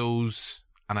rewatched those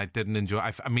and I didn't enjoy.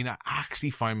 I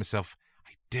actually found myself,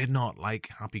 I did not like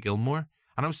Happy Gilmore,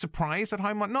 and I was surprised at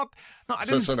how much. I didn't. Is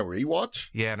this in a rewatch?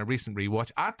 Yeah, in a recent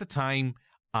rewatch. At the time,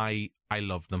 I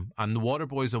loved them, and The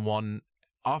Waterboy's the one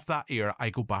off that era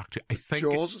I go back to. I think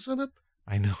Jaws is in it.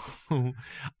 I know.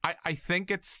 I think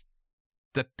it's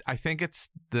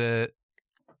the.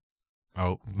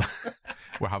 Oh,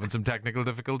 we're having some technical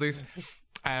difficulties.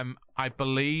 I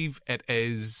believe it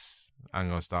is. I'm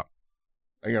going to stop.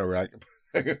 I'm going to rack it.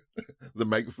 The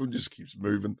microphone just keeps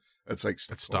moving. It's like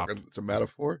stop. It's a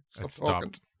metaphor. It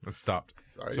stopped.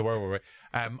 Sorry. So where were we?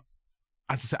 As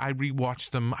I said, I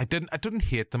rewatched them. I didn't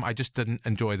hate them. I just didn't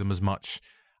enjoy them as much.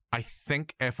 I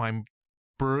think if I'm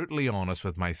brutally honest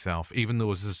with myself, even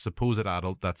though as a supposed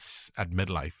adult that's at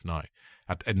midlife now,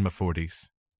 in my 40s,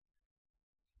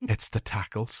 it's the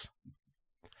tackles.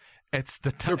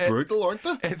 They're brutal, aren't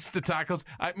they? It's the tackles.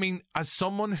 I mean, as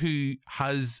someone who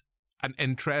has an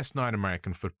interest now in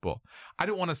American football, I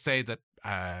don't want to say that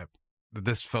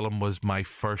this film was my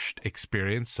first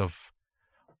experience of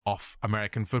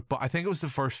American football. I think it was the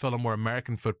first film where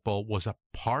American football was a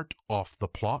part of the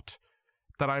plot.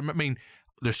 I mean,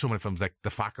 there's so many films like The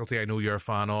Faculty, I know you're a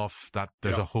fan of, that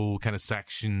there's a whole kind of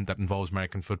section that involves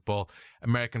American football.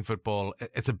 American football,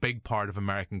 it's a big part of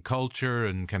American culture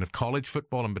and kind of college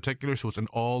football in particular, so it's in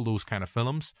all those kind of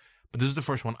films. But this is the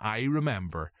first one I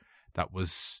remember that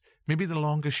was maybe The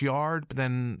Longest Yard, but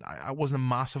then I wasn't a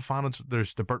massive fan.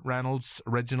 There's the Burt Reynolds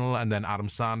original, and then Adam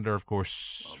Sandler, of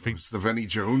course. It's the Vinnie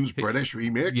Jones British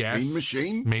remake, yes,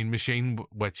 Mean Machine,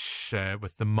 which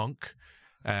with the monk.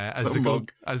 As the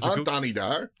monk. And Danny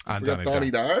Dyer. And Danny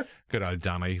Dyer. Good old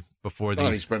Danny. Before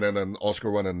Danny's been in an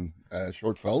Oscar-winning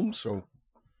short film, so.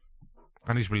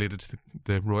 And he's related to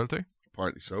the royalty?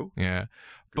 Apparently so. Yeah.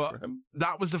 But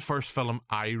that was the first film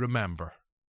I remember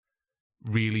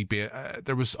really being.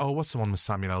 There was, what's the one with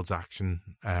Samuel L. Jackson?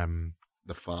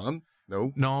 The Fan?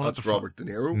 No, that's Robert De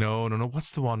Niro. No.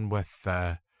 What's the one with?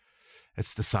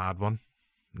 It's the sad one,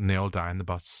 and they all die in the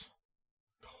bus.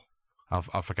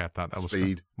 I'll forget that. That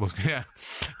Speed.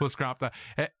 We'll scrap that.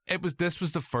 This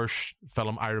was the first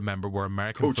film I remember where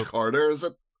American Coach Carter, is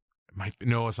it?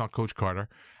 No, it's not Coach Carter.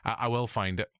 I will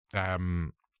find it.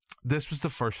 This was the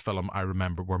first film I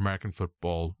remember where American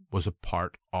football was a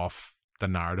part of the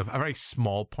narrative. A very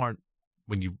small part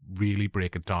when you really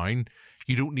break it down.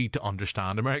 You don't need to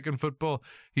understand American football.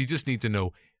 You just need to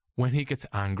know when he gets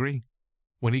angry,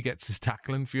 when he gets his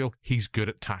tackling feel, he's good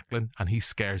at tackling and he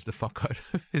scares the fuck out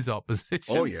of his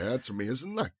opposition. Oh, yeah, it's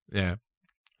amazing. Yeah.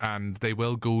 And they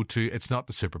will go to, it's not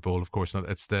the Super Bowl, of course not,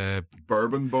 it's the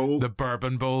Bourbon Bowl. The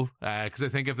Bourbon Bowl. Because I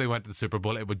think if they went to the Super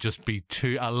Bowl, it would just be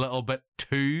a little bit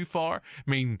too far. I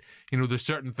mean, there's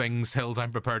certain things Hills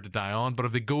I'm prepared to die on, but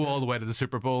if they go all the way to the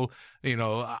Super Bowl,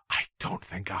 I don't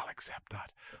think I'll accept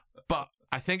that. But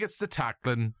I think it's the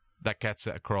tackling that gets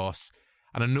it across.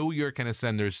 And I know you're kind of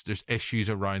saying there's issues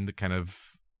around the kind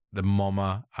of the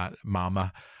mama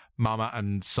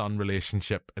and son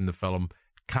relationship in the film.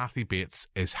 Kathy Bates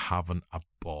is having a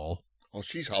ball. Oh,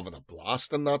 she's having a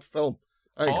blast in that film.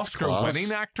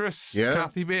 Oscar-winning actress, yeah.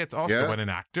 Kathy Bates. Oscar-winning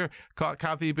actor,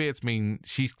 Kathy Bates. I mean,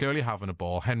 she's clearly having a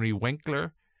ball. Henry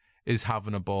Winkler is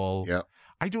having a ball. Yeah.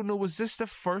 I don't know, was this the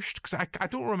first? Because I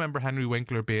don't remember Henry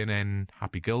Winkler being in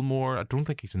Happy Gilmore. I don't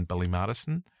think he's in Billy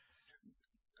Madison.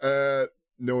 No,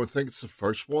 I think it's the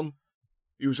first one.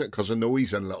 He was in, because I know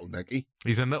he's in Little Nicky.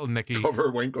 He's in Little Nicky.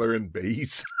 Cover Winkler and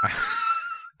Bees.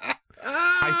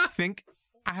 I think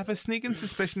I have a sneaking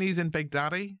suspicion he's in Big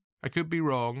Daddy. I could be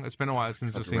wrong. It's been a while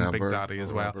since I've seen Big Daddy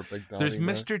as well. There's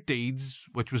Mr. Deeds,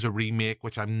 which was a remake,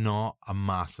 which I'm not a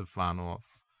massive fan of.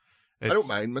 I don't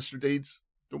mind Mr. Deeds.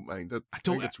 Don't mind it. I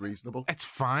think it's reasonable. It's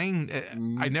fine.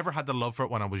 I never had the love for it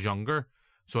when I was younger.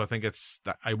 So I think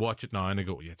I watch it now and I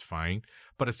go, yeah, it's fine.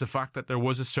 But it's the fact that there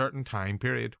was a certain time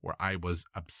period where I was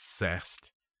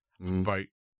obsessed about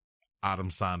Adam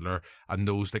Sandler and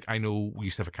those, like, I know we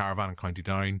used to have a caravan in County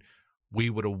Down. We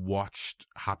would have watched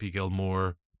Happy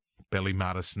Gilmore, Billy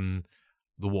Madison,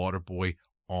 The Waterboy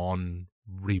on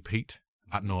repeat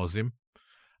ad nauseum.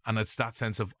 And it's that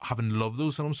sense of having loved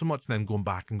those films so much and then going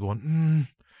back and going,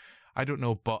 I don't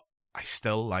know, but I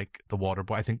still like The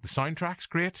Waterboy. I think the soundtrack's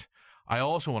great. I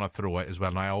also want to throw out as well,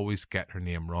 and I always get her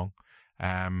name wrong,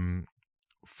 Fairuza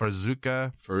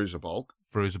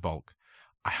Balk.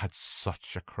 I had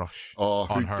such a crush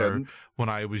on her when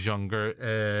I was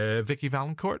younger. Vicky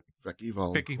Valancourt. Vicky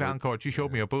Valancourt. She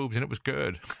showed me her boobs, and it was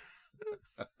good.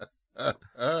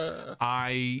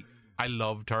 I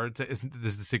loved her. There's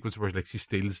the sequence where like she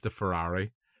steals the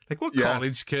Ferrari. Like, what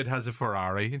college kid has a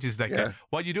Ferrari? And she's like,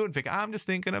 what are you doing, Vic? I'm just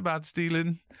thinking about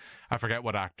stealing. I forget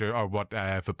what actor or what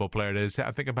football player it is.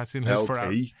 I'm thinking about stealing his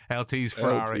Ferrari. LT's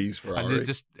Ferrari. And then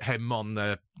just him on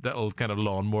the little kind of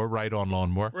lawnmower, ride-on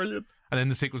lawnmower. Brilliant. And then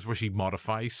the sequence where she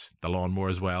modifies the lawnmower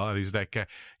as well. And he's like,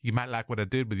 you might like what I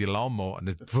did with your lawnmower. And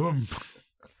then, boom.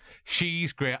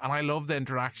 She's great. And I love the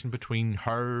interaction between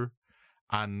her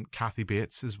and Kathy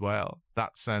Bates as well.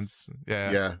 That sense,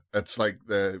 Yeah, it's like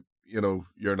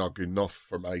you're not good enough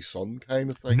for my son kind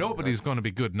of thing. Nobody's going to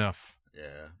be good enough.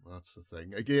 Yeah, that's the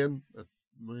thing. Again,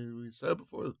 we said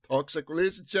before, the toxic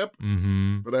relationship.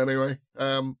 Mm-hmm. But anyway,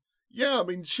 yeah, I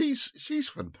mean, she's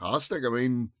fantastic. I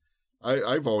mean,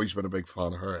 I've always been a big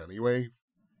fan of her anyway,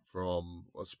 from,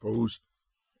 I suppose,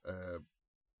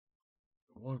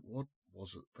 what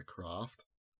was it, The Craft?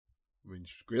 I mean,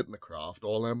 she was great in The Craft.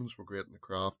 All Lemons were great in The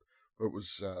Craft. But it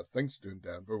was Things to Do in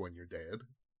Denver When You're Dead.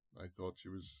 I thought she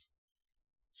was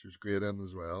great in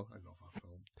as well. I love that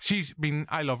film.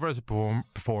 I love her as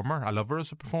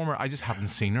a performer. I just haven't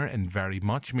seen her in very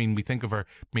much. I mean, we think of her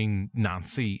being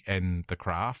Nancy in The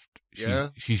Craft.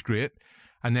 She's great.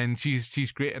 And then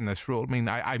she's great in this role. I mean,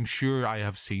 I'm sure I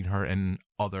have seen her in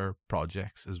other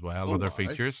projects as well, other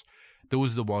features.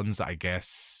 Those are the ones that I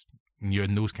guess you're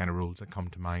in those kind of roles that come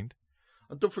to mind.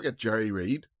 And don't forget Jerry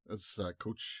Reed as the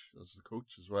coach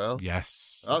as well.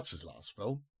 Yes. That's his last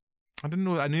film. I didn't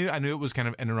know. I knew it was kind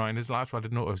of in around his last one. I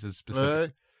didn't know it was his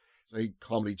specific. So he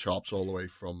comedy chops all the way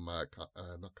from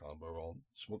not Canberra on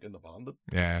Smoking the Bandit.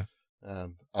 Yeah.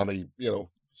 And he,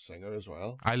 singer as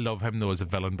well. I love him though as a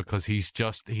villain because he's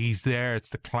there. It's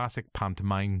the classic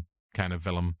pantomime kind of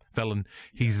villain.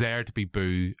 He's there to be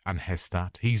boo and hissed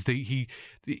at.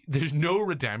 There's no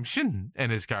redemption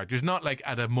in his character. There's not like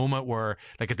at a moment where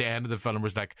like at the end of the film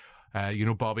was like,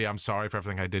 Bobby, I'm sorry for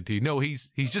everything I did to you. No,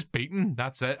 he's just beaten.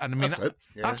 That's it. And I mean,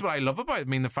 that's what I love about it. I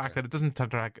mean, the fact that it doesn't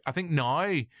interact. I think now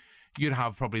you'd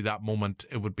have probably that moment.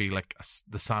 It would be like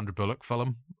the Sandra Bullock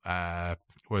film, where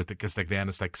it's like the end.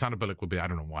 It's like Sandra Bullock would be. I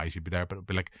don't know why she'd be there, but it'd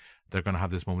be like they're going to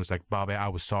have this moment. It's like, Bobby, I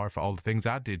was sorry for all the things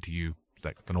I did to you. It's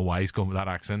like, I don't know why he's going with that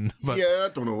accent. But yeah, I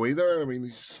don't know either. I mean,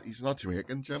 he's not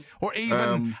Jamaican, Jim. Or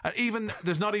even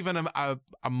there's not even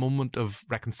a moment of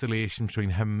reconciliation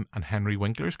between him and Henry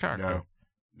Winkler's character.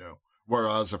 No.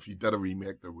 Whereas if you did a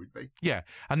remake, there would be. Yeah,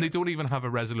 and they don't even have a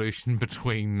resolution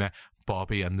between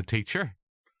Bobby and the teacher.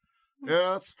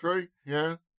 Yeah, that's true.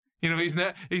 Yeah. He's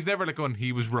never like going,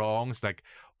 he was wrong. It's like,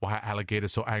 why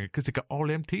alligators so angry? Because they got all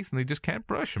them teeth and they just can't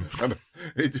brush them. And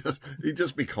he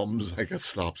just becomes like a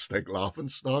slapstick laughing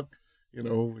stock. He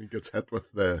gets hit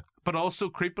with the... But also,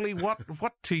 creepily,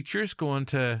 what teacher's going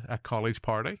to a college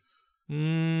party?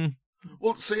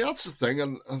 Well, see, that's the thing,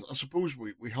 and I suppose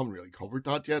we haven't really covered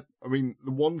that yet. I mean,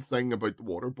 the one thing about The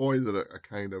Waterboy that I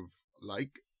kind of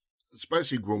like,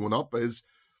 especially growing up, is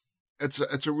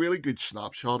it's a really good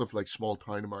snapshot of like small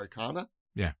town Americana.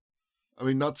 Yeah. I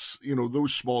mean, that's,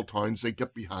 those small towns, they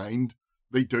get behind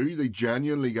They do. They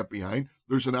genuinely get behind.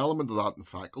 There's an element of that in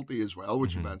faculty as well,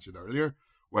 which you mentioned earlier,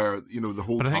 where, you know, the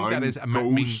whole town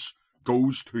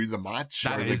goes to the match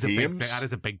or the games. That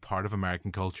is a big part of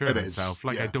American culture in itself.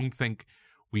 Like, yeah. I don't think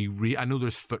I know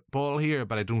there's football here,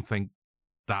 but I don't think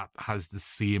that has the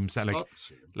same. It's not the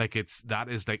same. Like, that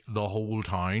is like the whole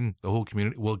town, the whole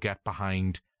community will get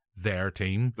behind their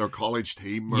team. Their college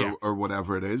team or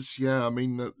whatever it is. Yeah, I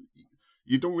mean,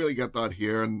 you don't really get that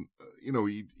here. And, you know,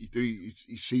 you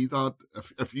see that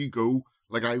if you go,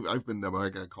 like I've been to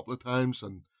America a couple of times,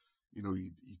 and, you know,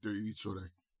 you do sort of,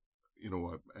 you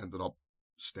know, I ended up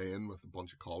staying with a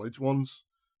bunch of college ones,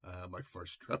 my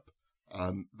first trip.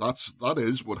 And that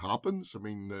is what happens. I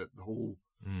mean, the whole,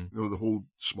 you know, the whole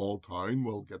small town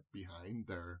will get behind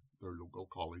their local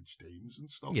college teams and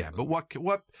stuff. Yeah, but what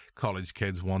college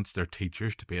kids wants their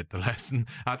teachers to be at the lesson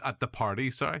at the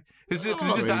party? Sorry, it's just,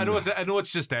 I know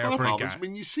it's just there for a guy. I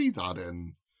mean, you see that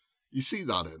in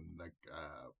like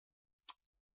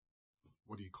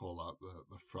what do you call that?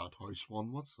 The frat house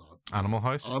one. What's that? Animal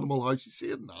House. Animal House. You see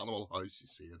it in Animal House. You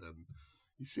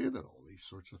see it in all these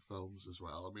sorts of films as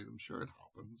well. I mean, I'm sure it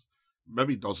happens.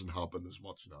 Maybe it doesn't happen as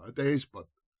much nowadays, but,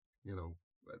 you know,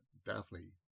 it definitely,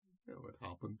 you know, it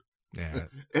happened. Yeah.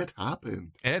 It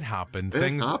happened. It happened.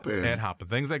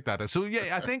 Things like that. So,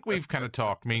 yeah, I think we've kind of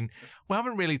talked. I mean, we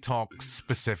haven't really talked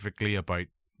specifically about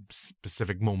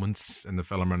specific moments in the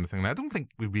film or anything. I don't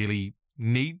think we really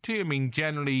need to. I mean,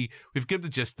 generally, we've given the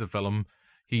gist of the film.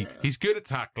 He's good at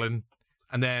tackling,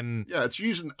 and then... Yeah, it's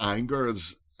using anger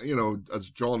as... You know,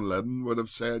 as John Lennon would have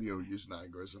said, you know, using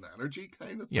anger as an energy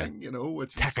kind of thing, you know,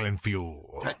 which tackling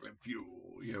fuel.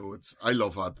 You know, I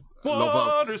love that.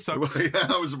 Water sucks. Yeah,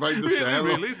 I was about to say,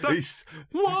 really sucks.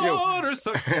 Water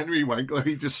sucks. Henry Winkler,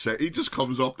 he just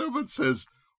comes up there and says,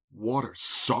 "Water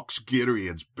sucks.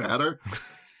 Gatorade's better,"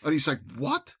 and he's like,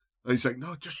 "What?" And he's like,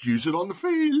 "No, just use it on the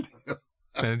field."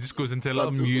 And it just goes into a little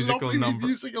musical number.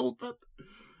 Musical bit.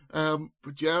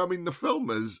 But yeah, I mean, the film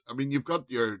is, I mean, you've got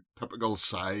your typical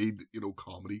side, you know,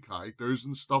 comedy characters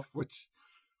and stuff, which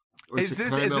is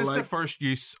this like the first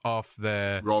use of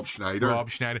the Rob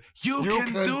Schneider? You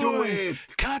can do it.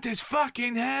 Cut his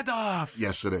fucking head off.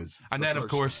 Yes, it is. It's and then, of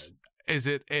course, is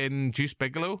it in Deuce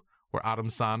Bigalow where Adam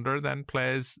Sandler then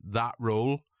plays that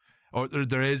role? Or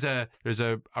there is a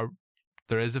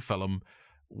film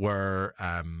where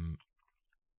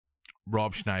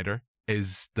Rob Schneider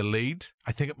is the lead.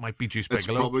 I think it might be Deuce Bigalow. It's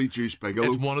probably Deuce Bigalow.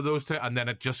 It's one of those two, and then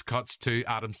it just cuts to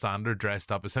Adam Sandler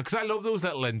dressed up as him. Because I love those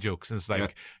little in jokes. And it's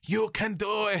like, you can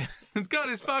do it. It got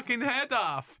his fucking head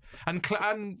off. And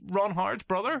Ron Howard's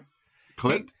brother,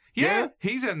 Clint.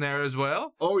 He's in there as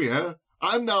well. Oh yeah.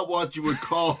 I'm not what you would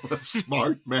call a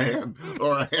smart man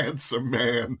or a handsome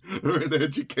man or an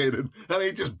educated. And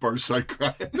he just bursts out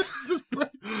crying.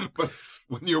 But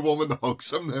when your woman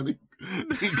hugs him, then he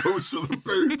goes for the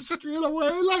boobs straight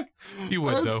away. Like, you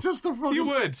would, though. Just a fucking, you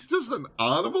would. Just an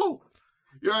animal.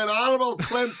 You're an animal,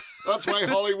 Clint. That's why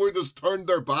Hollywood has turned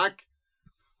their back.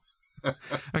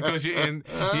 Because you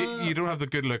don't have the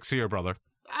good looks here, brother.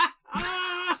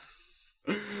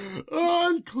 Oh,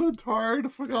 and Clint Howard, I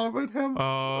forgot about him.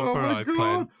 Oh my God.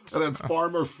 Clint. And then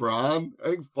Farmer Fran. I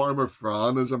think Farmer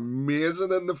Fran is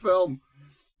amazing in the film.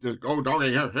 Just go,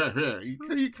 doggy, here.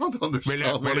 You can't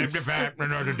understand we live the vat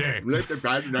another day. We live the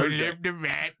vat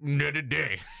another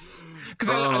day. Because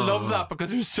I love that,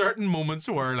 because there's certain moments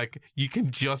where, like, you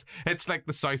can just, it's like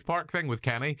the South Park thing with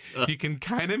Kenny. You can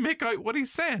kind of make out what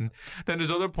he's saying. Then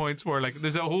there's other points where, like,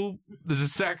 there's a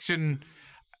section,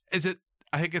 is it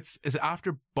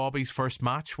after Bobby's first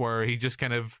match where he just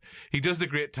he does the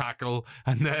great tackle,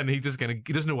 and then he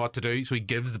doesn't know what to do, so he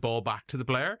gives the ball back to the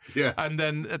player. Yeah. And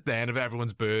then at the end of it,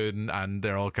 everyone's booing and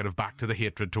they're all kind of back to the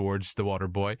hatred towards the water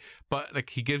boy. But like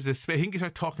he gives this, I think he's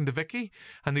out talking to Vicky,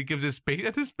 and he gives this big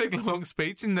long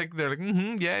speech, and like they're like,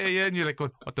 yeah, and you're like,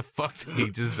 going, what the fuck did he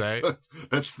just say?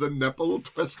 It's the nipple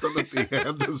twisting at the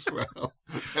end as well.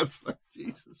 It's like,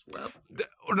 Jesus, well.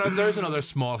 There's another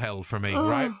small hill for me,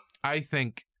 right? I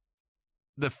think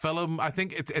the film,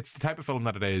 it's the type of film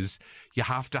that it is, you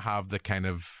have to have the kind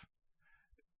of,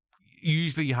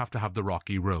 usually you have to have the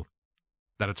Rocky rule,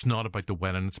 that it's not about the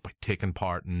winning, it's about taking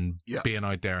part and being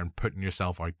out there and putting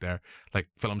yourself out there. Like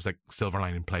films like Silver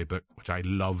Lining Playbook, which I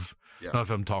love. Yeah. Not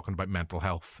if I'm talking about mental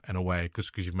health in a way,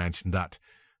 because you've mentioned that.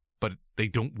 But they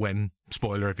don't win.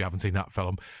 Spoiler if you haven't seen that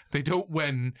film. They don't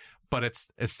win, but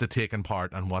it's the taking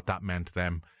part and what that meant to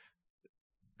them.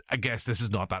 I guess this is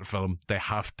not that film. They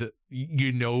have to,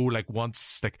 like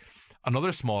once, like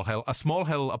a small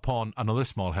hill upon another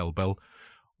small hill, Bill,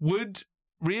 would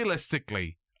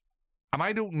realistically, and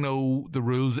I don't know the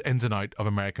rules ins and out of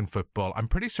American football, I'm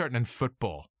pretty certain in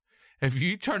football, If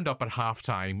you turned up at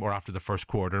halftime or after the first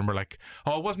quarter and were like,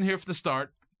 "Oh, I wasn't here for the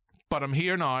start, but I'm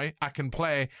here now, I can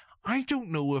play," I don't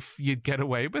know if you'd get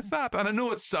away with that. And I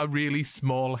know it's a really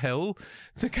small hill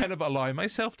to kind of allow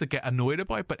myself to get annoyed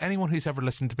about, but anyone who's ever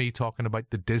listened to me talking about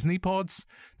the Disney pods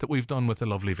that we've done with the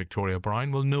lovely Victoria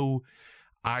Brown will know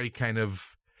I kind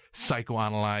of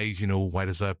psychoanalyze, why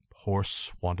does a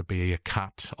horse want to be a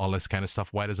cat, all this kind of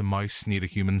stuff. Why does a mouse need a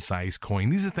human-sized coin?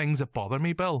 These are things that bother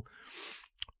me, Bill.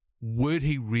 Would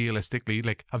he realistically,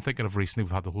 I'm thinking of recently,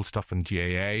 we've had the whole stuff in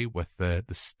GAA with the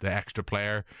extra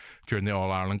player during the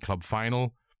All-Ireland Club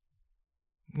final.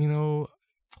 I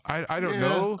don't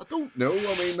know. I don't know.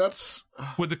 I mean, that's...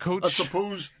 Would the coach... I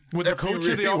suppose would if the coach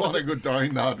you really of the want to go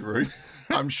down that route,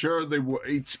 I'm sure they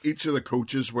each of the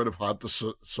coaches would have had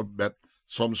to submit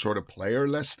some sort of player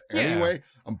list anyway,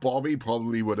 and Bobby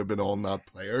probably would have been on that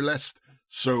player list.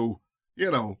 So,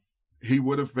 he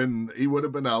would have been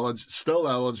still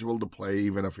eligible to play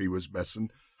even if he was missing,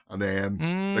 and then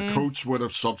the coach would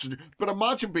have substituted. But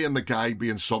imagine being the guy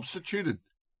being substituted.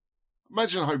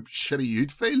 Imagine how shitty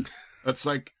you'd feel. It's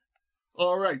like,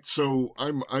 all right, so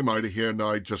I'm out of here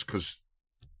now just because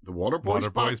the water boy's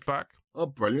back. Oh,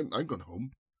 brilliant! I'm going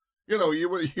home. You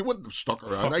wouldn't have stuck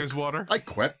around. Fuck his water. I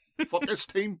quit. Fuck this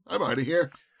team. I'm out of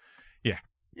here. Yeah.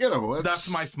 That's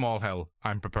my small hill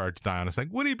I'm prepared to die on. It's like,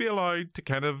 would he be allowed to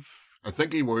kind of... I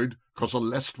think he would, because a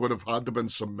list would have had to been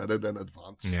submitted in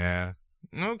advance. Yeah.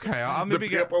 Okay, I'll maybe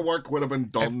the paperwork would have been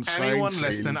done. If anyone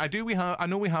listening, I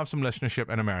know we have some listenership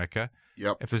in America.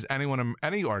 Yep. If there's anyone,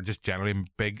 or just generally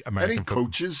big American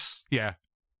coaches,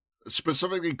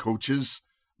 specifically coaches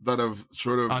that have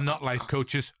sort of not life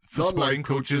coaches, not sporting life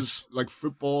coaches like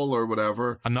football or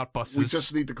whatever, and not buses. We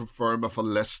just need to confirm if a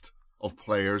list of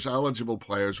eligible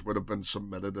players, would have been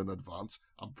submitted in advance.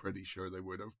 I'm pretty sure they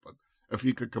would have, but if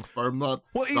you could confirm that,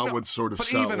 that would sort of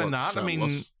sell. But even in that, I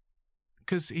mean,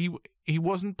 because he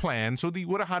wasn't playing, so he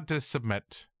would have had to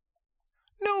submit.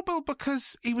 No, Bill,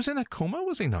 because he was in a coma,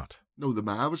 was he not? No, the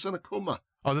ma was in a coma.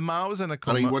 Oh, the ma was in a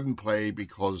coma. And he wouldn't play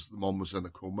because the mum was in a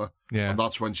coma. Yeah. And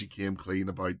that's when she came clean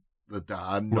about the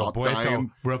dad not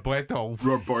dying. Roberto.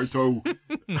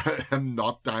 Him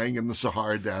not dying in the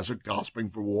Sahara Desert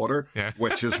gasping for water,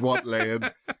 which is what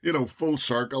led, full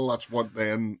circle. That's what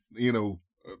then,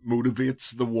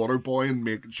 motivates the water boy and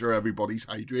making sure everybody's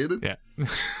hydrated. Yeah.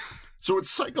 So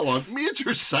it's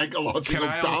major psychological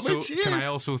damage here. Can I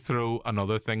also throw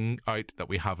another thing out that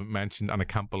we haven't mentioned, and I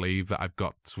can't believe that I've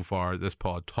got so far this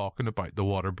pod talking about the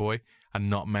water boy and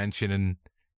not mentioning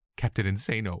Captain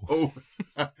Insano. Oh,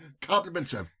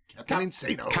 compliments of Captain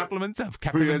Insano. Compliments of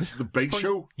Captain Insano. Who is the Big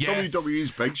Show? Yes.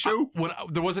 WWE's Big Show?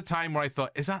 There was a time where I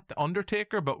thought, is that The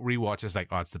Undertaker? But rewatch is like,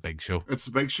 oh, it's the Big Show. It's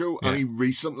the Big Show. Yeah. And he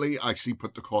recently actually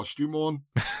put the costume on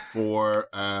for,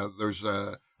 there's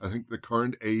I think the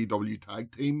current AEW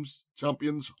Tag Teams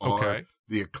champions are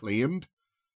the Acclaimed,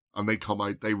 and they come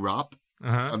out, they rap,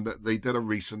 and they did a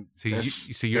recent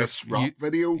rap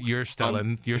video. You're still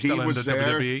in the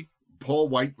WWE. Paul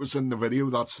White was in the video.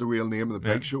 That's the real name of the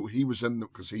Big Show. He was in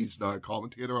because he's now a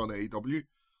commentator on AEW,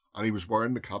 and he was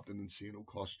wearing the Captain Insano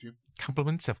costume.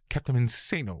 Compliments of Captain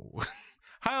Insano.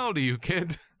 How old are you,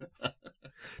 kid?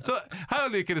 So, how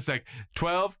old are you, kid? It's like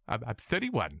 12. I'm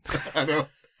 31. I know.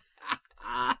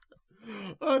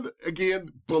 And again,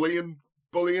 bullying.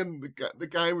 The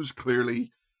guy was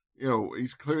clearly,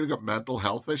 he's clearly got mental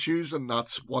health issues, and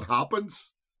that's what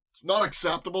happens. It's not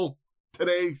acceptable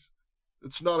today.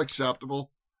 It's not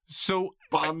acceptable. So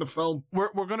ban the film.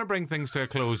 We're going to bring things to a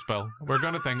close, Bill. We're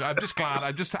going to think. I'm just glad.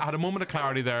 I just had a moment of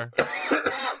clarity there.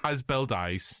 As Bill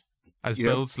dies,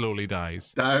 Bill slowly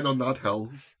dies, dying on that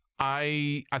hill.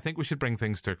 I think we should bring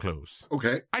things to a close.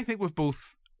 Okay. I think we've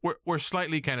both. We're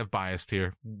slightly kind of biased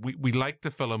here. We like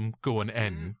the film going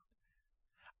in,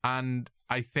 and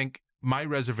I think my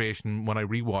reservation when I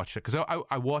rewatch it, because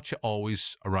I watch it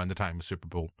always around the time of Super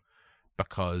Bowl,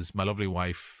 because my lovely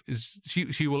wife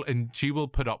she will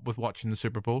put up with watching the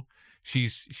Super Bowl.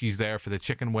 She's there for the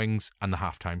chicken wings and the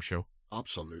halftime show.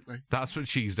 Absolutely, that's what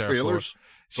she's there trailers.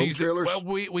 For. Trailers. Well,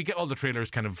 we get all the trailers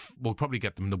kind of. We'll probably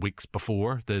get them the weeks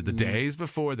before, the days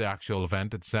before the actual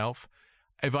event itself.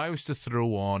 If I was to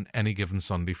throw on Any Given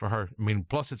Sunday for her, I mean,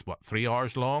 plus it's 3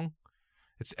 hours long.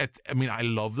 I mean, I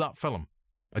love that film.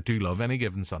 I do love Any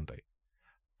Given Sunday,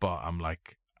 but I'm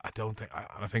like, I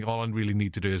think all I really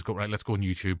need to do is go, right, let's go on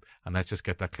YouTube and let's just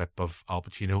get that clip of Al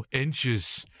Pacino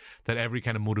inches that every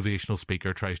kind of motivational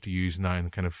speaker tries to use now.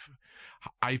 And kind of,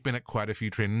 I've been at quite a few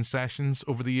training sessions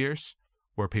over the years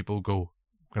where people go,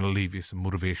 I'm going to leave you some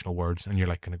motivational words, and you're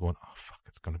like kind of going, oh fuck,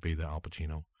 it's going to be the Al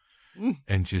Pacino.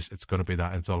 Inches, it's going to be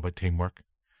that. It's all about teamwork,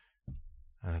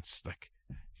 and it's like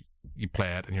you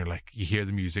play it and you're like, you hear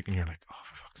the music and you're like, oh,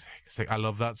 for fuck's sake. It's like, I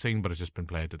love that scene, but it's just been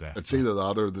played to death. It's either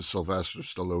that or the Sylvester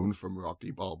Stallone from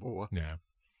Rocky Balboa. Yeah.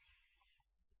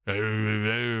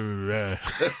 Yeah,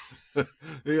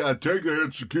 take the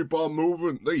hits to keep on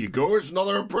moving. There you go. It's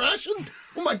another impression.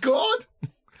 Oh my God.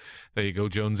 There you go,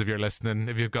 Jones, if you're listening.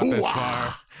 If you've got this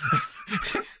far.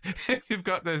 If you've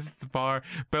got this far,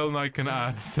 Bill Knight can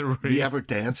add 3. You ever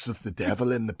danced with the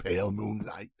devil in the pale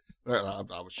moonlight? That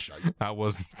was shite. That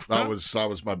wasn't. That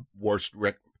was my worst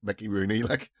Mickey Rooney.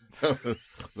 Like, the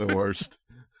worst.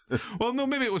 Well, no,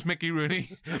 maybe it was Mickey Rooney.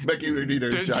 Mickey Rooney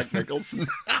to Jack Nicholson.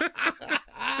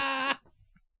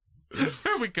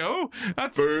 There we go.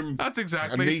 That's Boom. That's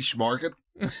exactly a niche market.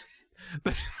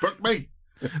 Book me.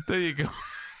 There you go.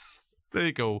 There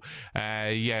you go.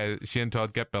 Yeah, Shane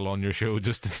Todd, get Bill on your show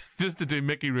just to do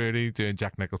Mickey Rooney doing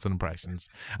Jack Nicholson impressions,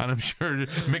 and I'm sure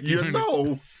Mickey Rooney.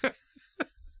 Know.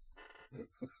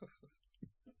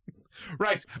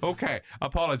 Right, okay,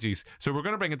 apologies. So we're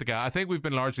going to bring it together. I think we've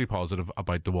been largely positive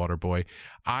about The Waterboy.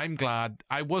 I'm glad.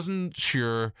 I wasn't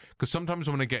sure, because sometimes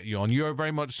when I get you on, you're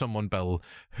very much someone, Bill,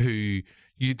 who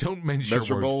you don't mince your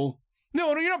words.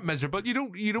 No, you're not miserable.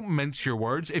 You don't mince your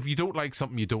words. If you don't like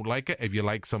something, you don't like it. If you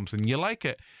like something, you like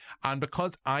it. And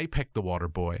because I picked The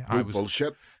Waterboy, I was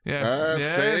bullshit. Yeah,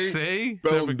 see?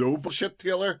 Bill, no bullshit,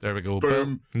 Taylor. There we go.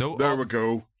 Boom. Bill, no, there we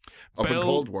go. I've been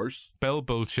called worse. Bill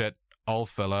bullshit. All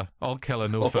filler, all killer,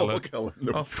 no filler. All killer,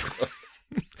 no filler.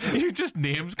 Your just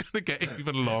name's gonna get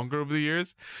even longer over the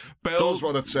years. Bill, that's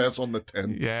what it says on the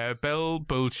tin. Yeah, Bill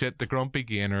bullshit, the grumpy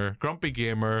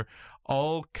gamer,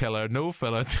 all killer, no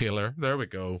filler, Taylor. There we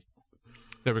go.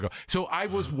 So I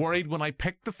was worried when I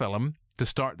picked the film to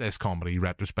start this comedy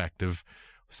retrospective. I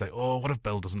was like, oh, what if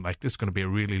Bill doesn't like this? It's going to be a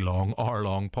really long,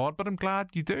 hour-long pod, but I'm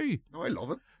glad you do. No, I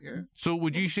love it. Yeah. So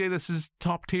would you say this is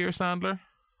top tier, Sandler?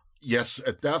 Yes,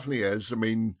 it definitely is. I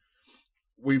mean,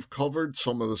 we've covered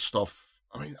some of the stuff.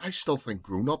 I mean, I still think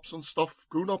Grown-Ups and stuff.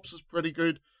 Grown-Ups is pretty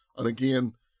good. And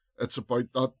again, it's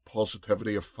about that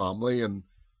positivity of family. And,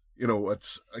 you know,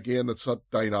 it's that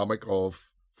dynamic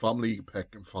of family you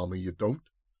pick and family you don't.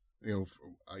 You know,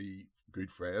 i.e. good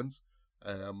friends.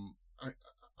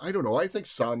 I don't know. I think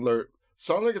Sandler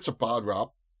gets a bad rap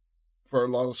for a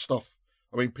lot of stuff.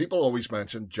 I mean, people always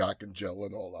mention Jack and Jill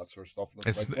and all that sort of stuff. And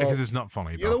it's like, because it's not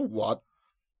funny. You know what?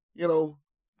 You know,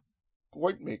 go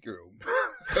out and make your own.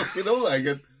 If you don't like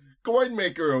it, go out and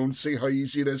make your own. See how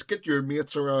easy it is. Get your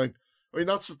mates around. I mean,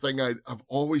 that's the thing I've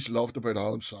always loved about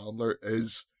Adam Sandler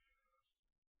is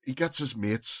he gets his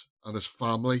mates and his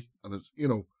family and his, you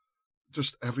know,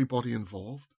 just everybody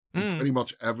involved in pretty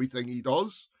much everything he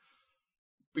does,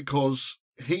 because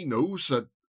he knows that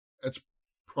it's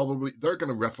probably they're going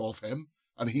to riff off him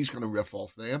and he's going to riff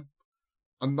off them,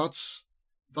 and that's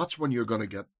when you're going to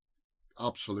get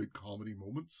absolute comedy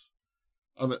moments.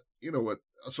 And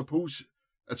I suppose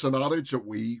it's an adage that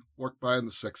we work by in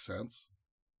The Sixth Sense.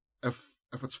 If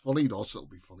it's funny to us, it'll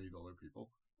be funny to other people.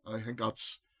 And I think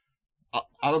that's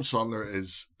Adam Sandler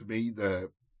is, to me,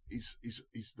 he's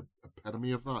the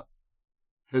epitome of that.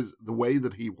 The way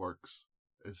that he works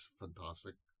is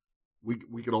fantastic.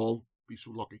 We could all be so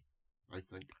lucky, I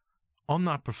think. On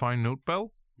that profound note,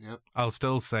 Bill, I'll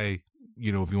still say,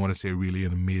 you know, if you want to see really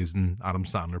an amazing Adam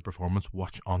Sandler performance,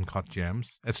 watch Uncut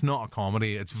Gems. It's not a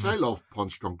comedy. I love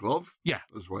Punch Drunk Love. Yeah,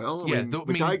 as well. I mean,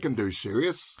 the guy can do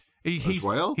serious as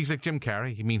well. He's like Jim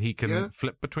Carrey. I mean, he can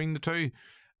flip between the two.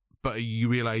 But you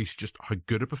realise just how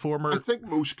good a performer. I think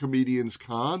most comedians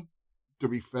can. To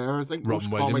be fair, I think Robin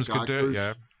most Williams comic actors. Could do it,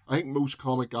 yeah. I think most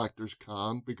comic actors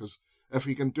can, because if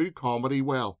he can do comedy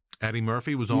well. Eddie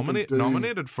Murphy was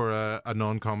nominated for a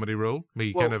non-comedy role.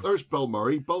 There's Bill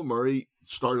Murray. Bill Murray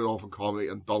started off in comedy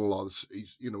and done a lot of.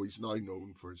 He's now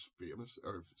known for his famous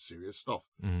or serious stuff.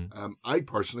 Mm-hmm. I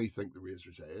personally think The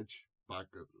Razor's Edge, back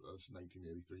as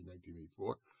 1983,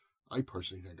 1984. I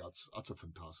personally think that's a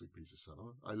fantastic piece of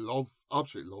cinema. I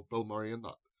absolutely love Bill Murray in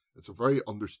that. It's a very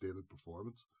understated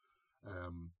performance.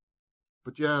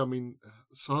 But yeah, I mean,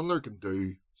 Sandler can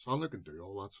do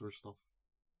all that sort of stuff.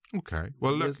 Okay.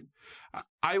 Well, look,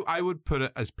 I would put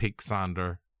it as peak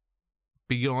Sandler.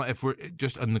 Beyond, if we're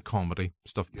just in the comedy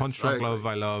stuff, yes, Punch Drunk Love,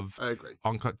 I love. I agree.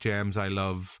 Uncut Gems, I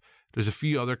love. There's a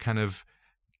few other kind of,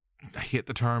 I hate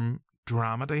the term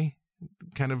dramedy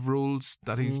kind of roles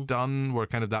that he's done, where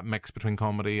kind of that mix between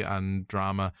comedy and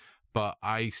drama. But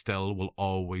I still will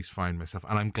always find myself,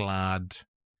 and I'm glad,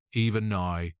 even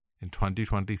now in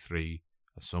 2023,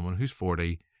 as someone who's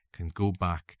 40, can go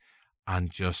back and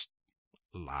just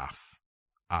laugh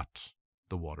at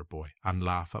The Waterboy and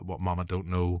laugh at what Mama Don't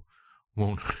Know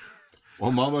won't.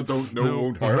 Well, Mama don't know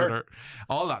won't hurt her.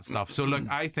 All that stuff. So look,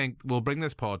 I think we'll bring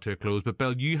this pod to a close. But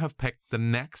Bill, you have picked the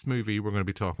next movie we're going to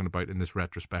be talking about in this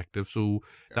retrospective. So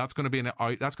that's going to be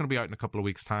out in a couple of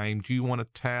weeks' time. Do you want to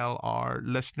tell our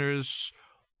listeners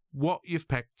what you've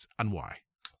picked and why?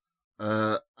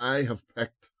 I have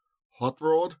picked Hot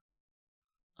Rod.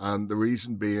 And the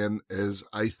reason being is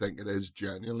I think it is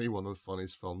genuinely one of the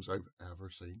funniest films I've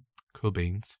ever seen. Cool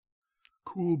beans.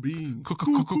 Cool beans.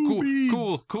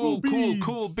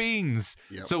 Cool beans.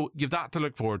 Yep. So you've that to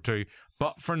look forward to.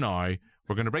 But for now,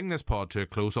 we're going to bring this pod to a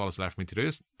close. All that's left for me to do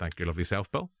is thank your lovely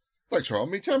self, Bill. Thanks for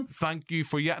having me, Tim. Thank you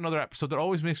for yet another episode that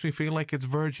always makes me feel like it's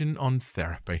Virgin on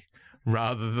therapy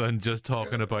rather than just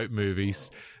talking about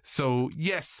movies. So,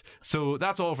 yes. So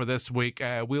that's all for this week.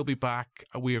 We'll be back.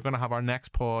 We are going to have our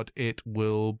next pod. It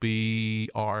will be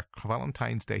our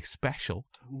Valentine's Day special.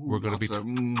 We're going to be...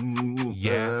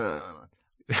 Yeah.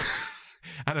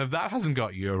 And if that hasn't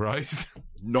got you aroused...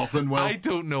 Nothing will. I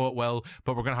don't know it will,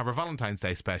 but we're going to have our Valentine's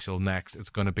Day special next. It's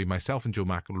going to be myself and Joe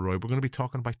McElroy. We're going to be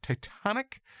talking about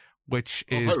Titanic, which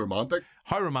is... How romantic.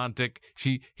 How romantic.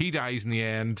 He dies in the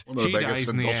end. One of the biggest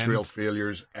in industrial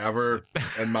failures ever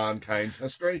in mankind's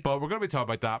history. But we're going to be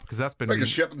talking about that because that's been...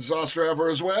 Biggest shipping disaster ever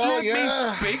as well, Let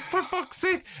me speak, for fuck's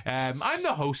sake. I'm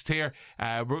the host here.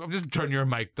 I'm just turning your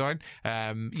mic down.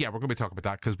 We're going to be talking about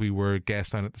that because we were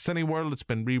guests down at the Cineworld. It's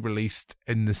been re-released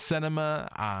in the cinema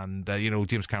and,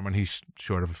 James Cameron, he's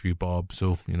short of a few bob,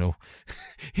 so,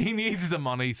 he needs the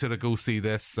money to go see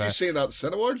this. You seen that at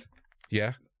Cineworld?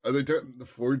 Yeah. Are they doing the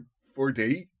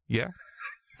 4D? Yeah.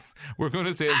 We're going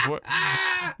to see it.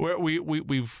 We're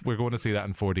going to see that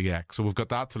in 4DX. So we've got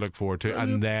that to look forward to.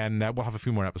 And then we'll have a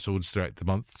few more episodes throughout the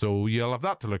month. So you'll have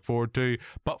that to look forward to.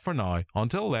 But for now,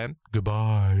 until then,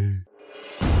 goodbye.